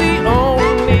 Glory is the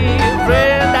only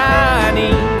friend I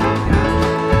need.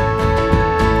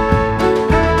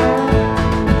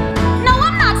 No,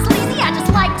 I'm not sleazy. I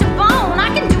just like to bone.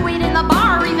 I can do it in the bar.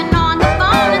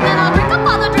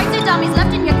 Dummies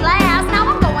left in your glass. Now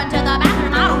I'm going to the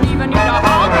bathroom. I don't even need a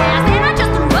hall pass. And I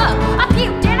just threw up. I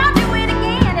puked and I'll do it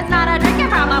again. It's not a drinking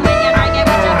problem when you drink it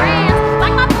with your friends.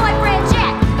 Like my boyfriend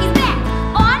Jack, he's back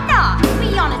on up.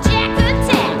 We on a Jack good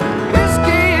 10.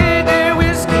 Whiskey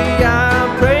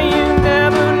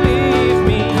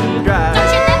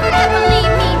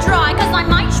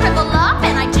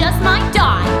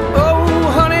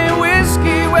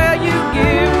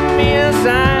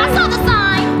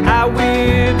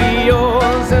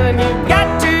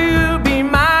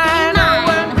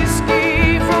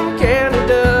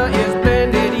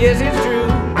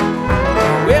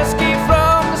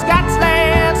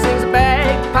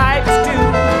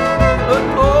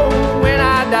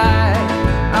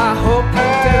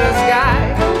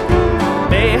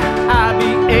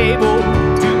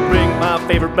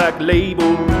hardback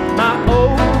label. My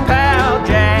old pal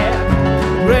Jack,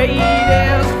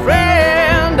 greatest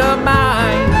friend of mine.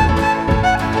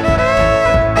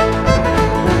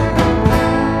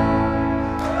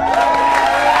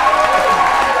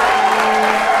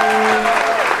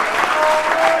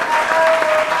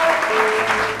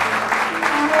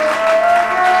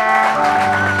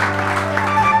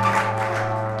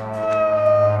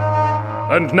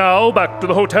 And now back to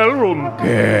the hotel room.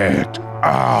 Get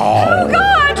out. Oh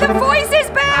God, the voice is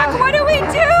back! What do we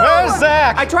do? Where's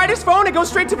Zach? I tried his phone, it goes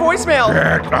straight to voicemail.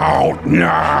 Get out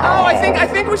now. Oh, I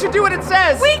think we should do what it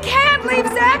says. We can't leave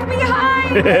Zach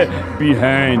behind!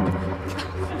 Behind.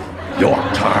 Your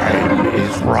time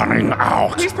is running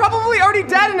out. He's probably already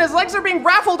dead and his legs are being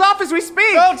raffled off as we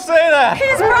speak. Don't say that.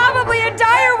 He's probably a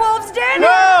direwolf's den!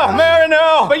 No, Mary,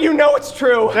 no. But you know it's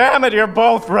true. Damn it, you're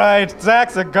both right.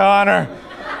 Zach's a goner.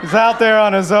 He's out there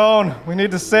on his own. We need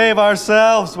to save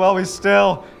ourselves while we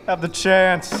still have the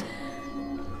chance.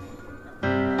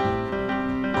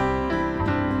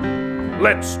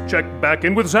 Let's check back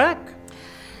in with Zach.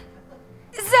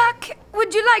 Zach,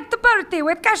 would you like the birthday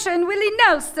with Kasha and Willie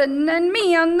Nelson and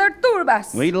me on their tour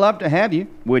bus? We'd love to have you.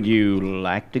 Would you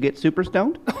like to get super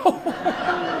stoned?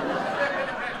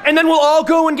 And then we'll all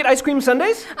go and get ice cream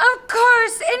sundaes? Of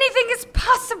course, anything is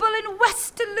possible in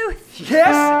West Duluth.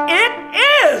 Yes, it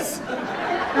is!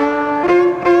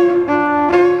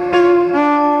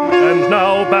 And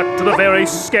now back to the very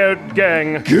scared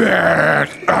gang. Get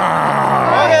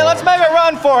out. Okay, let's make a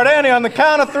run for it. Andy, on the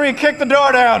count of 3, kick the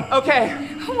door down. Okay.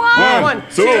 One,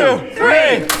 2, 3.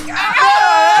 Hey!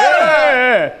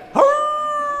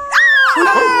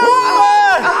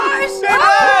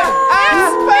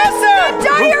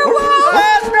 Direwolf!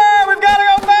 Faster! We've got to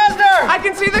go faster! I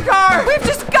can see the car! We've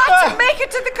just got to make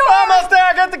it to the car! Almost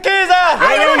there! Get the keys out!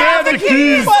 I don't have the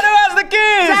keys! What? Who has the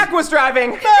keys? Zach was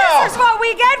driving! This is what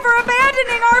we get for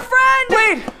abandoning our friend!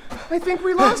 Wait! I think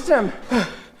we lost him.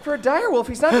 For a direwolf,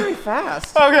 he's not very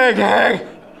fast. Okay, gang.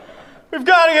 We've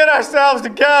got to get ourselves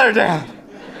together, Dan.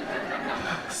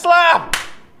 Slap!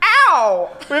 Ow!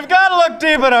 We've got to look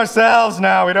deep in ourselves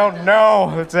now. We don't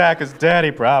know if Zach is dead.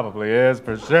 He probably is,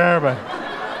 for sure, but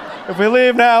if we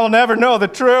leave now, we'll never know the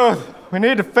truth. We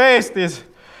need to face these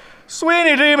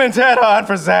Sweeney demons head on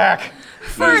for Zach.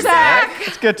 For Zach!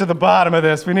 Let's get to the bottom of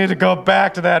this. We need to go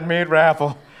back to that meat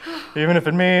raffle, even if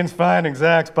it means finding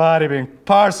Zach's body being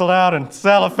parceled out in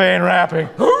cellophane wrapping.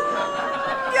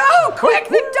 Yo, quick!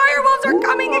 The direwolves are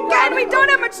coming again! We don't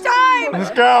have much time! Let's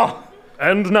go.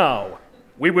 And now,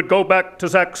 we would go back to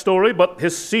Zach's story, but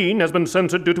his scene has been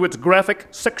censored due to its graphic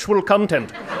sexual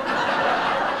content.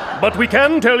 But we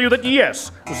can tell you that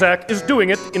yes, Zach is doing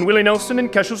it in Willie Nelson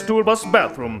and Kesh's tour bus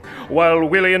bathroom, while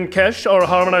Willie and Kesh are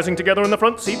harmonizing together in the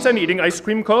front seats and eating ice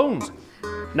cream cones.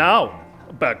 Now,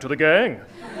 back to the gang.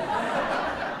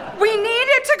 We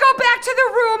needed to go back to the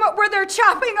room where they're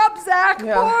chopping up Zach.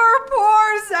 Yeah.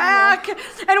 Poor Zach.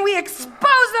 And we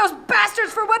expose those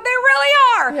bastards for what they really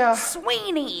are. Yeah.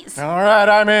 Sweenies. All right,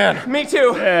 I'm in. Me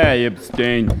too. Yeah, you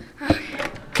abstain.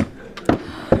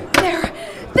 There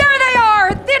they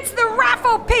are. It's the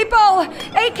raffle people,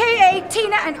 a.k.a.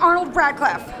 Tina and Arnold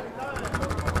Radcliffe.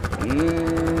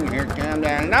 Here comes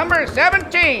down number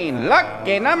 17.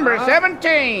 Lucky number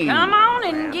 17. Come on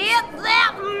and get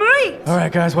that meat. All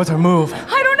right, guys, what's our move?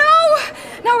 I don't know.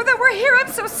 Now that we're here, I'm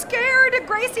so scared.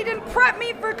 Gracie didn't prep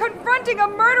me for confronting a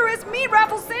murderous meat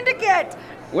raffle syndicate.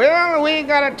 Well, we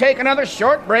gotta take another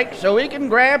short break so we can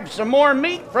grab some more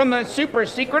meat from the super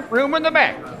secret room in the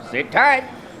back. Sit tight.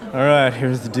 All right,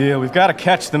 here's the deal. We've got to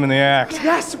catch them in the act.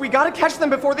 Yes, we gotta catch them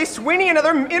before they Sweeney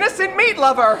another innocent meat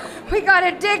lover. We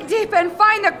gotta dig deep and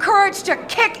find the courage to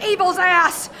kick evil's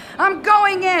ass. I'm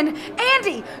going in.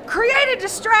 Andy, create a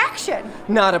distraction.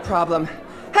 Not a problem.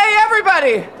 Hey,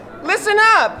 everybody! Listen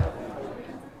up!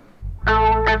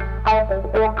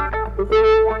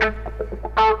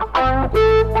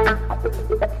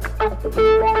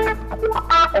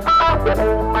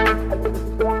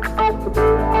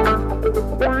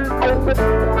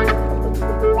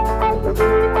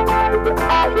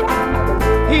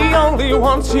 He only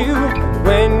wants you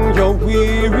when you're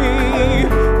weary,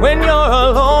 when you're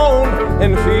alone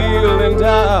and feeling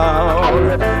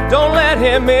down. Don't let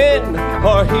him in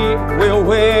or he will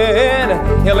win.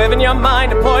 He'll live in your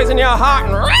mind to poison your heart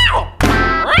and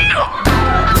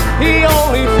he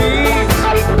only feeds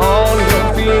on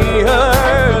your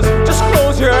fears. Just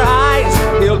close your eyes,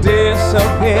 he'll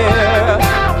disappear.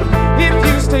 If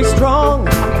you stay strong,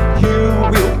 you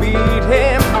will beat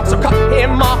him. So cut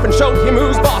him off and show him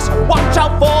who's boss. Watch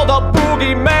out for the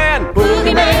boogeyman.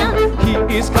 Boogeyman, he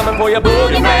is coming for you,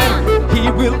 boogeyman. He We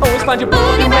will always find your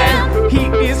boogeyman. He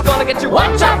is gonna get you.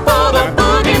 Watch out for the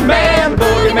boogeyman.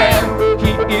 Boogeyman.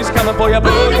 He is coming for your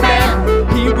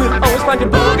boogeyman. He will always find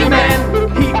your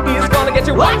boogeyman. He is gonna get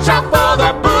you. Watch out for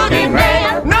the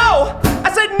boogeyman. No!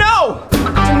 I said no!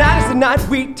 Tonight is the night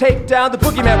we take down the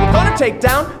boogeyman. We're gonna take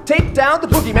down the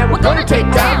boogeyman. We're gonna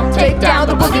take down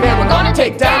the boogeyman. We're gonna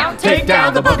take down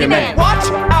the boogeyman. Watch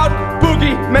out,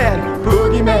 boogeyman,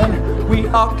 boogeyman. We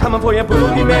are coming for you,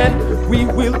 boogeyman. We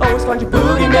will always find you,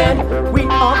 boogeyman. We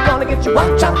are gonna get you.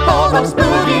 Watch out for us,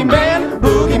 boogeyman,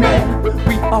 boogeyman.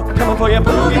 We are coming for you,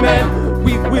 boogeyman.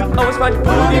 We will always find you,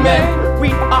 boogeyman.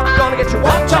 We are gonna get you.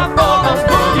 Watch out for us,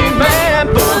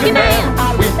 boogeyman, boogeyman.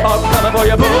 We are coming for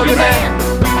you, boogeyman.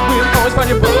 We'll always find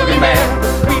your boogeyman.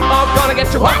 We are gonna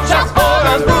get you. Watch out for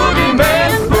us,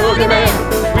 boogeyman, boogeyman.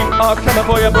 We are coming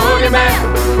for your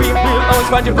boogeyman. We will always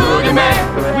find your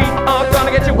boogeyman. We are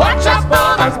gonna get you. Watch out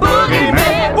for us,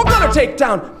 boogeyman. We're gonna take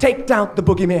down the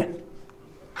boogeyman.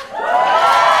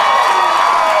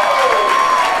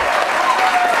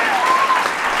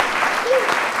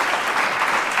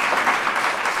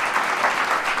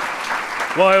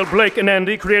 While Blake and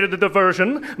Andy created the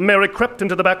diversion, Mary crept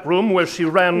into the back room where she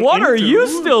ran What are you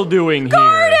still doing here?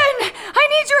 Gordon! I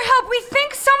need your help. We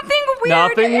think something weird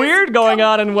Nothing weird going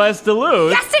on in West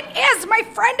Duluth. Yes, it is. My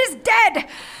friend is dead.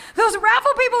 Those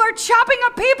raffle people are chopping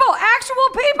up people, actual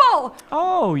people.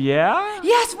 Oh, yeah?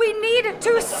 Yes, we need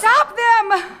to stop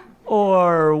them.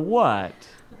 Or what?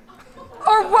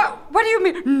 Or what? What do you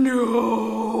mean?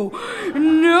 No,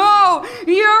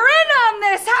 you're in on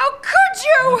this. How could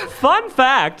you? Fun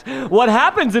fact, what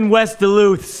happens in West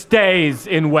Duluth stays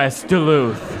in West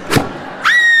Duluth.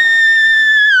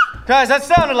 Guys, that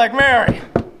sounded like Mary.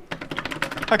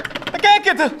 I can't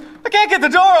get the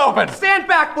door open. Stand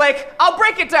back, Blake. I'll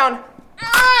break it down.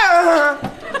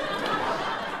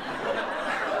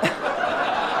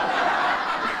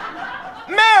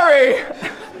 Mary!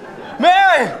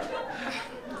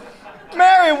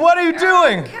 Mary, what are you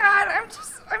doing? God,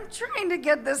 I'm trying to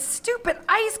get this stupid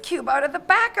ice cube out of the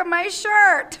back of my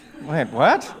shirt. Wait,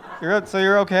 what? So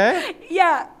you're okay?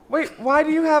 Yeah. Wait, why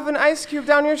do you have an ice cube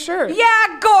down your shirt?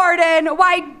 Yeah, Gordon,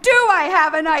 why do I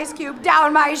have an ice cube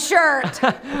down my shirt?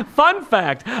 Fun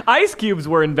fact, ice cubes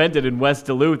were invented in West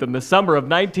Duluth in the summer of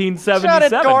 1977. Shut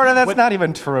it, Gordon, that's not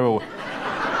even true.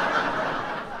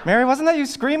 Mary, wasn't that you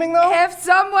screaming, though? If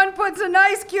someone puts an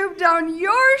ice cube down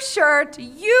your shirt,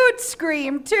 you'd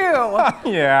scream, too.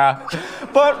 Yeah,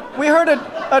 but we heard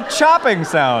a chopping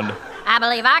sound. I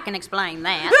believe I can explain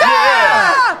that.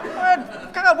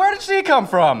 God, where did she come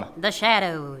from? The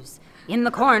shadows. In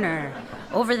the corner.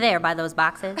 Over there by those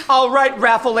boxes. All right,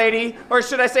 raffle lady. Or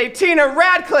should I say Tina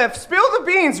Radcliffe. Spill the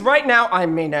beans right now. I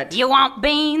mean it. You want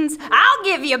beans? I'll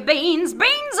give you beans.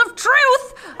 Beans of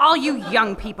truth. All you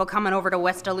young people coming over to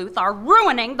West Duluth are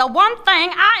ruining the one thing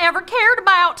I ever cared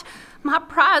about. My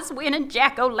prize-winning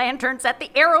jack-o'-lanterns at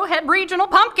the Arrowhead Regional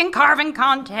Pumpkin Carving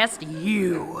Contest.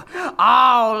 You,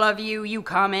 all of you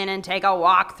come in and take a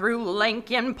walk through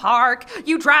Lincoln Park.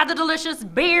 You try the delicious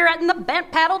beer in the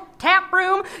Bent Paddle Tap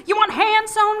Room. You want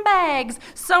hand-sewn bags,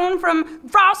 sewn from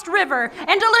Frost River,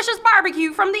 and delicious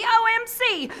barbecue from the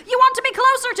OMC. You want to be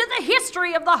closer to the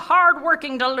history of the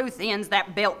hard-working Duluthians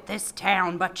that built this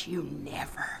town, but you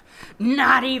never,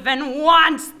 not even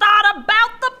once, thought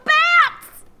about the bats!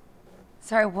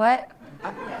 Sorry, what?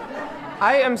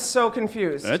 I am so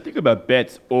confused. I think about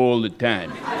bats all the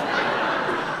time.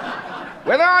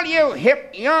 With all you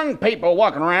hip young people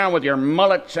walking around with your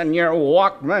mullets and your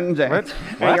Walkmans,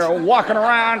 and you're walking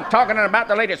around talking about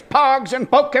the latest Pogs and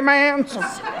Pokemons,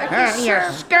 and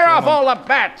you scare off all the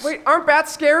bats. Wait, aren't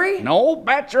bats scary? No,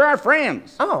 bats are our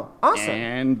friends. Oh, awesome.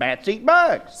 And bats eat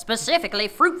bugs. Specifically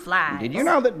fruit flies. Did you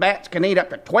know that bats can eat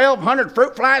up to 1,200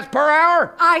 fruit flies per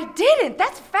hour? I didn't.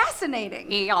 That's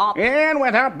fascinating. Yeah. And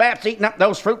without bats eating up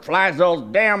those fruit flies, those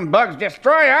damn bugs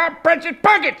destroy our precious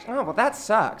pockets. Oh, well, that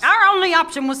sucks. Our only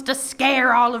option was to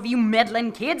scare all of you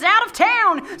meddling kids out of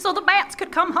town so the bats could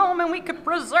come home and we could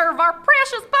preserve our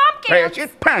precious pumpkins.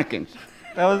 Precious pumpkins.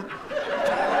 That was...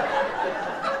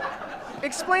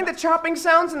 Explain the chopping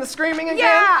sounds and the screaming again?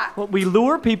 Yeah! Well, we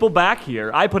lure people back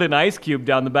here. I put an ice cube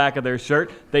down the back of their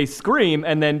shirt. They scream,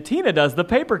 and then Tina does the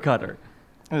paper cutter.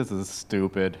 This is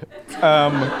stupid.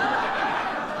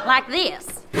 Like this.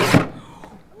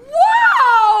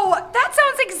 Whoa! That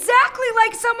sounds exactly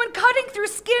like someone cutting through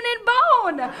skin and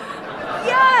bone.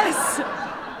 Yes!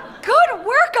 Good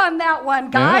work on that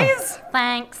one, guys. Yeah.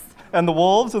 Thanks. And the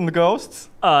wolves and the ghosts?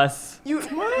 Us. You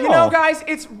know, guys,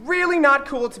 it's really not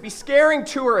cool to be scaring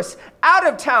tourists out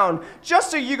of town just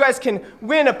so you guys can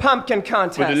win a pumpkin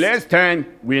contest. For the last time,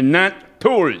 we're not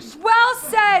tourists. Well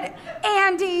said,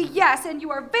 Andy, yes, and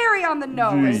you are very on the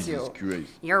nose. Jesus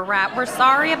Christ. You're right. We're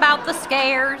sorry about the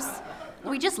scares.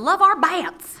 We just love our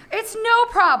bats. It's no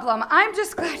problem. I'm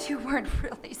just glad you weren't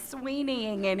really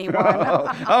sweeneying anyone.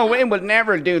 Oh, we would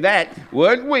never do that,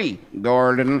 would we,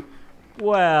 Gordon?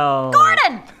 Well...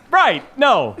 Gordon! Right,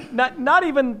 no. Not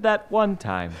even that one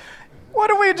time. Why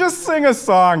don't we just sing a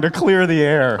song to clear the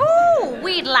air? Ooh,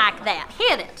 we'd like that.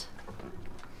 Hit it.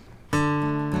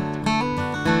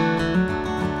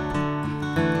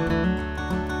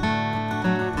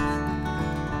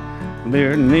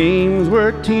 Their names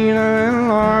were Tina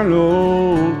and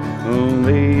Arnold. Oh,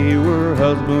 they were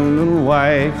husband and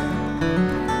wife.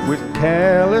 With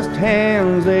calloused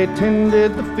hands they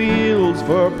tended the fields,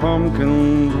 for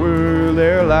pumpkins were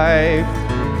their life.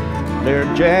 Their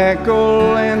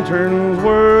jack-o'-lanterns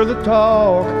were the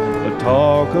talk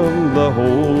of the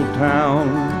whole town.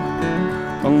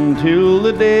 Until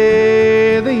the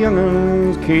day the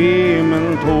young'uns came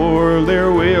and tore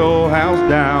their wheelhouse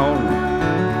down.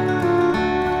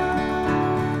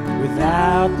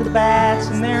 Without the bats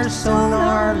and their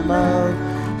sonar love,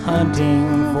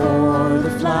 hunting for the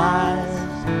flies,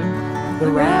 the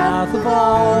wrath of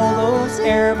all those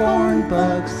airborne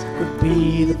bugs would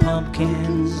be the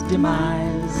pumpkin's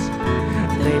demise.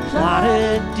 They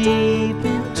plotted deep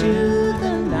into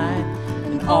the night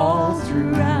and all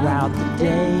throughout the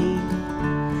day,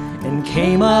 and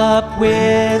came up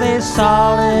with a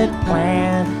solid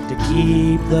plan to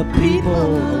keep the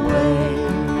people away.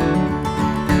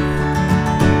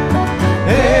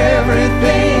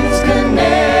 Everything's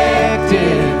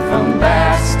connected, from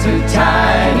bats to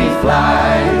tiny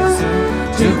flies,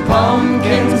 to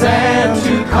pumpkins and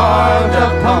to carved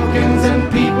up pumpkins and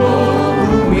people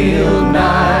who wield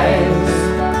knives.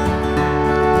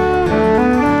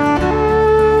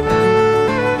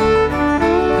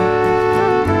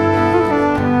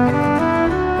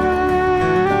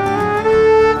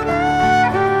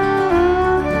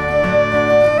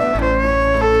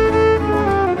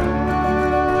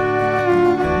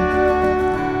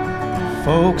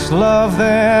 Folks love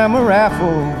them a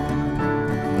raffle,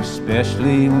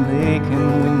 especially when they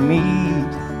can win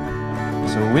meat.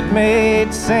 So it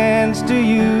made sense to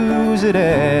use it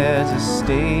as a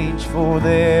stage for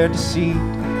their deceit.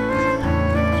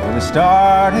 So they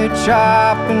started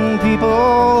chopping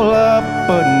people up,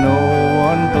 but no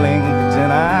one blinked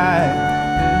an eye.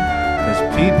 'Cause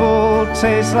people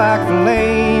taste like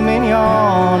filet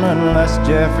mignon unless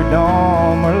Jeffrey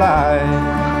Dahmer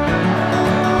lied.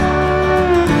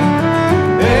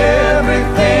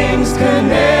 Everything's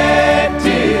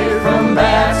connected, from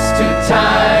bats to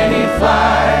tiny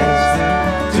flies,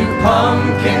 to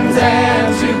pumpkins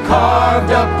and to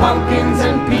carved up pumpkins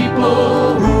and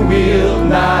people who wield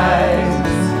knives.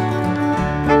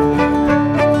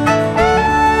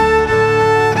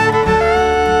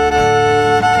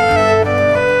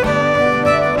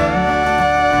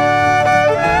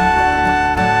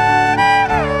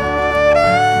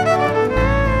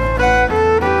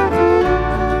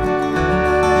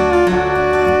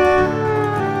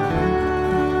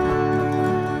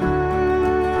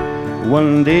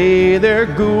 One day their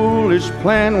ghoulish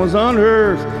plan was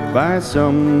unearthed by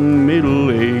some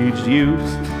middle-aged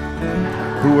youth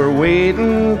who were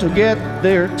waiting to get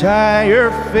their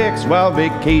tire fixed while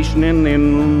vacationing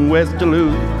in West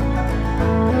Duluth.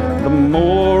 The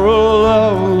moral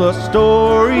of the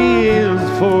story is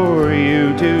for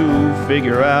you to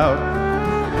figure out,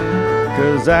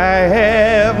 'cause I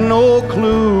have no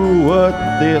clue what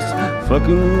this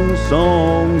fucking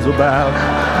song's about.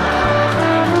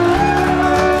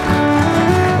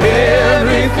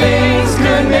 Everything's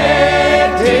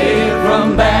connected,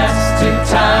 from bats to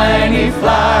tiny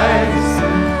flies,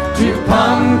 to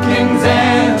pumpkins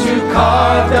and to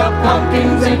carved up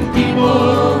pumpkins and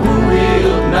people who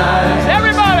wield knives.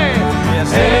 Everybody!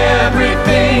 Yes.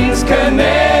 Everything's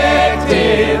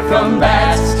connected, from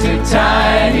bats to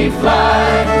tiny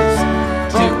flies,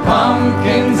 to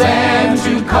pumpkins and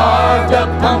to carved up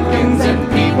pumpkins and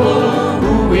people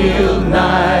who wield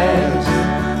knives.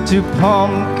 To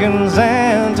pumpkins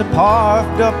and to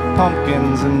carved up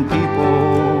pumpkins and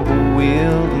people who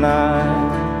wield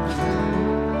knives.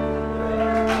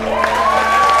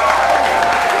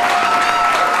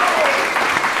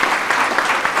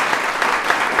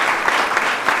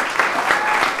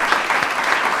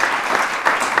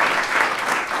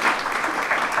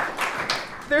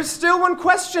 There's still one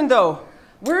question, though.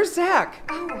 Where's Zach?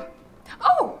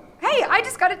 Oh, hey, I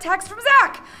just got a text from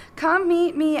Zach. Come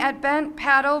meet me at Bent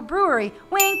Paddle Brewery.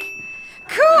 Wink.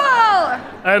 Cool!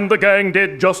 And the gang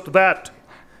did just that.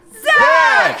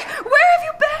 Zach! Where have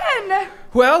you been?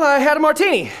 Well, I had a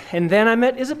martini, and then I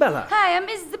met Isabella. Hi, I'm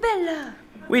Isabella.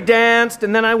 We danced,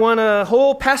 and then I won a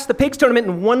whole Pass the Pigs tournament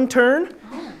in one turn.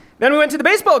 Then we went to the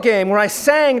baseball game, where I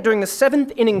sang during the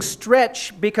 7th inning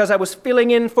stretch because I was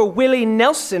filling in for Willie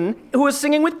Nelson, who was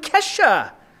singing with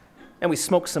Kesha. And we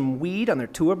smoked some weed on their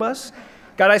tour bus,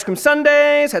 got ice cream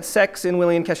sundaes, had sex in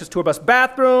Willie and Kesha's tour bus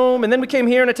bathroom, and then we came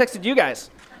here and I texted you guys.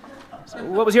 So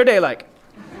what was your day like?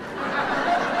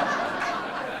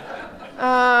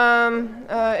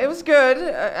 It was good.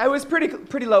 I was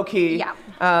pretty low key.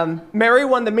 Yeah. Mary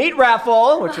won the meat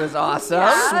raffle, which was awesome.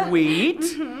 Yeah.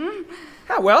 Sweet.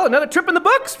 Ah, well, another trip in the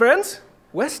books, friends.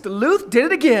 West Duluth did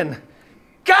it again.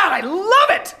 God, I love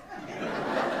it!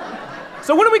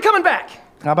 So when are we coming back?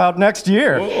 How about next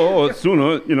year? Oh,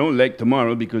 sooner, like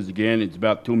tomorrow, because again, it's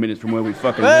about 2 minutes from where we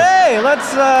fucking live. Hey,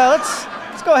 let's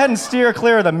go ahead and steer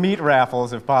clear of the meat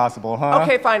raffles if possible, huh?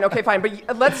 Okay, fine.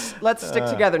 But let's stick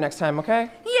together next time,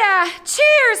 okay? Yeah,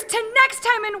 cheers to next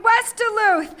time in West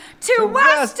Duluth. To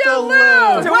West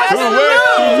Duluth! To West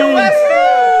Duluth! To West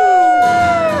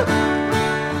Duluth!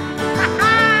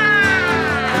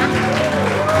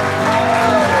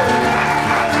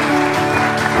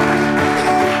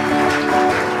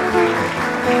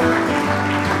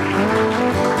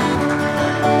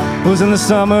 Was in the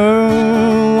summer,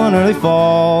 one early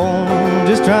fall,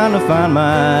 just trying to find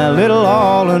my little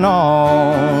all in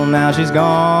all. Now she's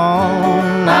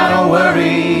gone, I don't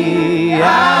worry,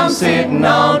 I'm sitting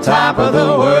on top of the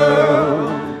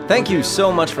world. Thank you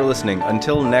so much for listening.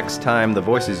 Until next time, the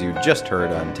voices you just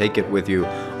heard on Take It With You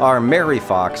are Mary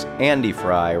Fox, Andy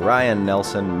Fry, Ryan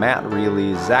Nelson, Matt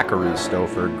Reilly, Zachary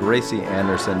Stouffer, Gracie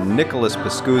Anderson, Nicholas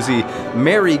Pascuzzi,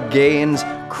 Mary Gaines,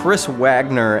 Chris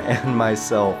Wagner, and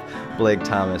myself, Blake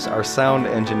Thomas. Our sound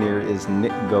engineer is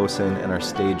Nick Gosen, and our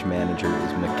stage manager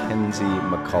is Mackenzie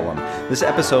McCullum. This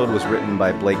episode was written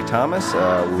by Blake Thomas,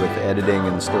 with editing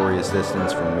and story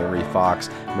assistance from Mary Fox,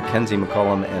 Mackenzie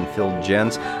McCullum, and Phil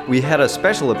Jentz. We had a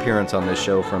special appearance on this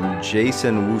show from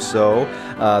Jason Wusso.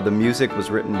 The music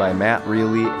was written by Matt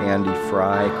Reilly, Andy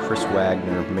Fry, Chris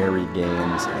Wagner, Mary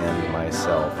Gaines, and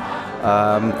myself.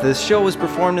 This show was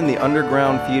performed in the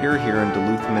Underground Theater here in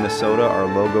Duluth, Minnesota. Our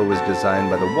logo was designed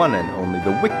by the one and only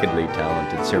the wickedly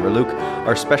talented Sarah Luke.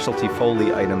 Our specialty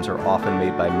Foley items are often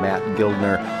made by Matt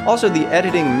Gildner. Also, the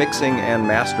editing, mixing, and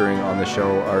mastering on the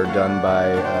show are done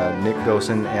by Nick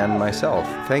Gosen and myself.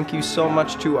 Thank you so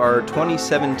much to our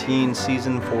 2017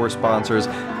 Season 4 sponsors,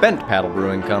 Bent Paddle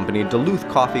Brewing Company, Duluth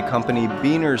Coffee Company,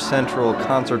 Beaner's Central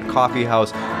Concert Coffee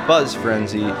House, Buzz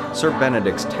Frenzy, Sir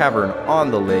Benedict's Tavern on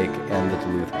the Lake, and the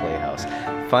Duluth Playhouse.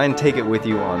 Find Take It With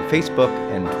You on Facebook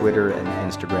and Twitter and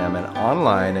Instagram, and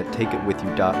online at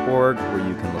takeitwithyou.org, where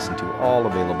you can listen to all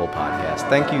available podcasts.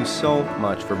 Thank you so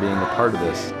much for being a part of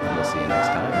this, and we'll see you next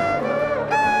time.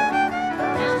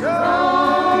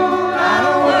 I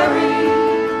don't worry,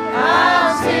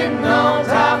 I'm sitting on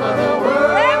top of the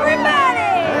world. Everybody!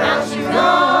 Now she's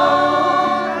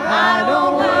gone, I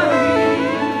don't worry,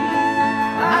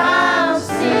 I'm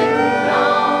sitting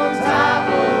on top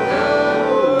of the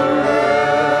world.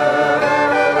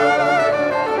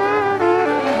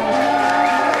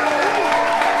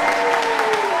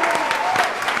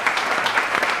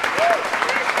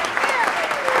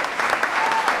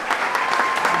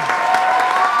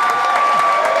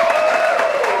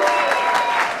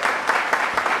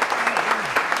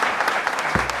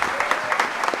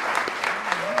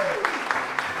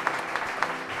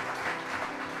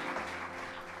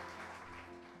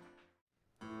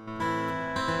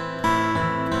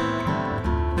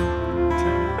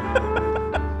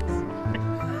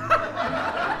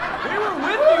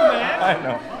 I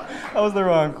know. That was the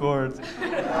wrong chords.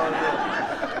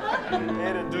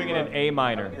 Doing it in A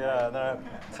minor. Yeah,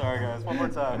 sorry guys, one more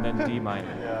time. And then D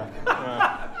minor.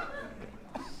 Yeah.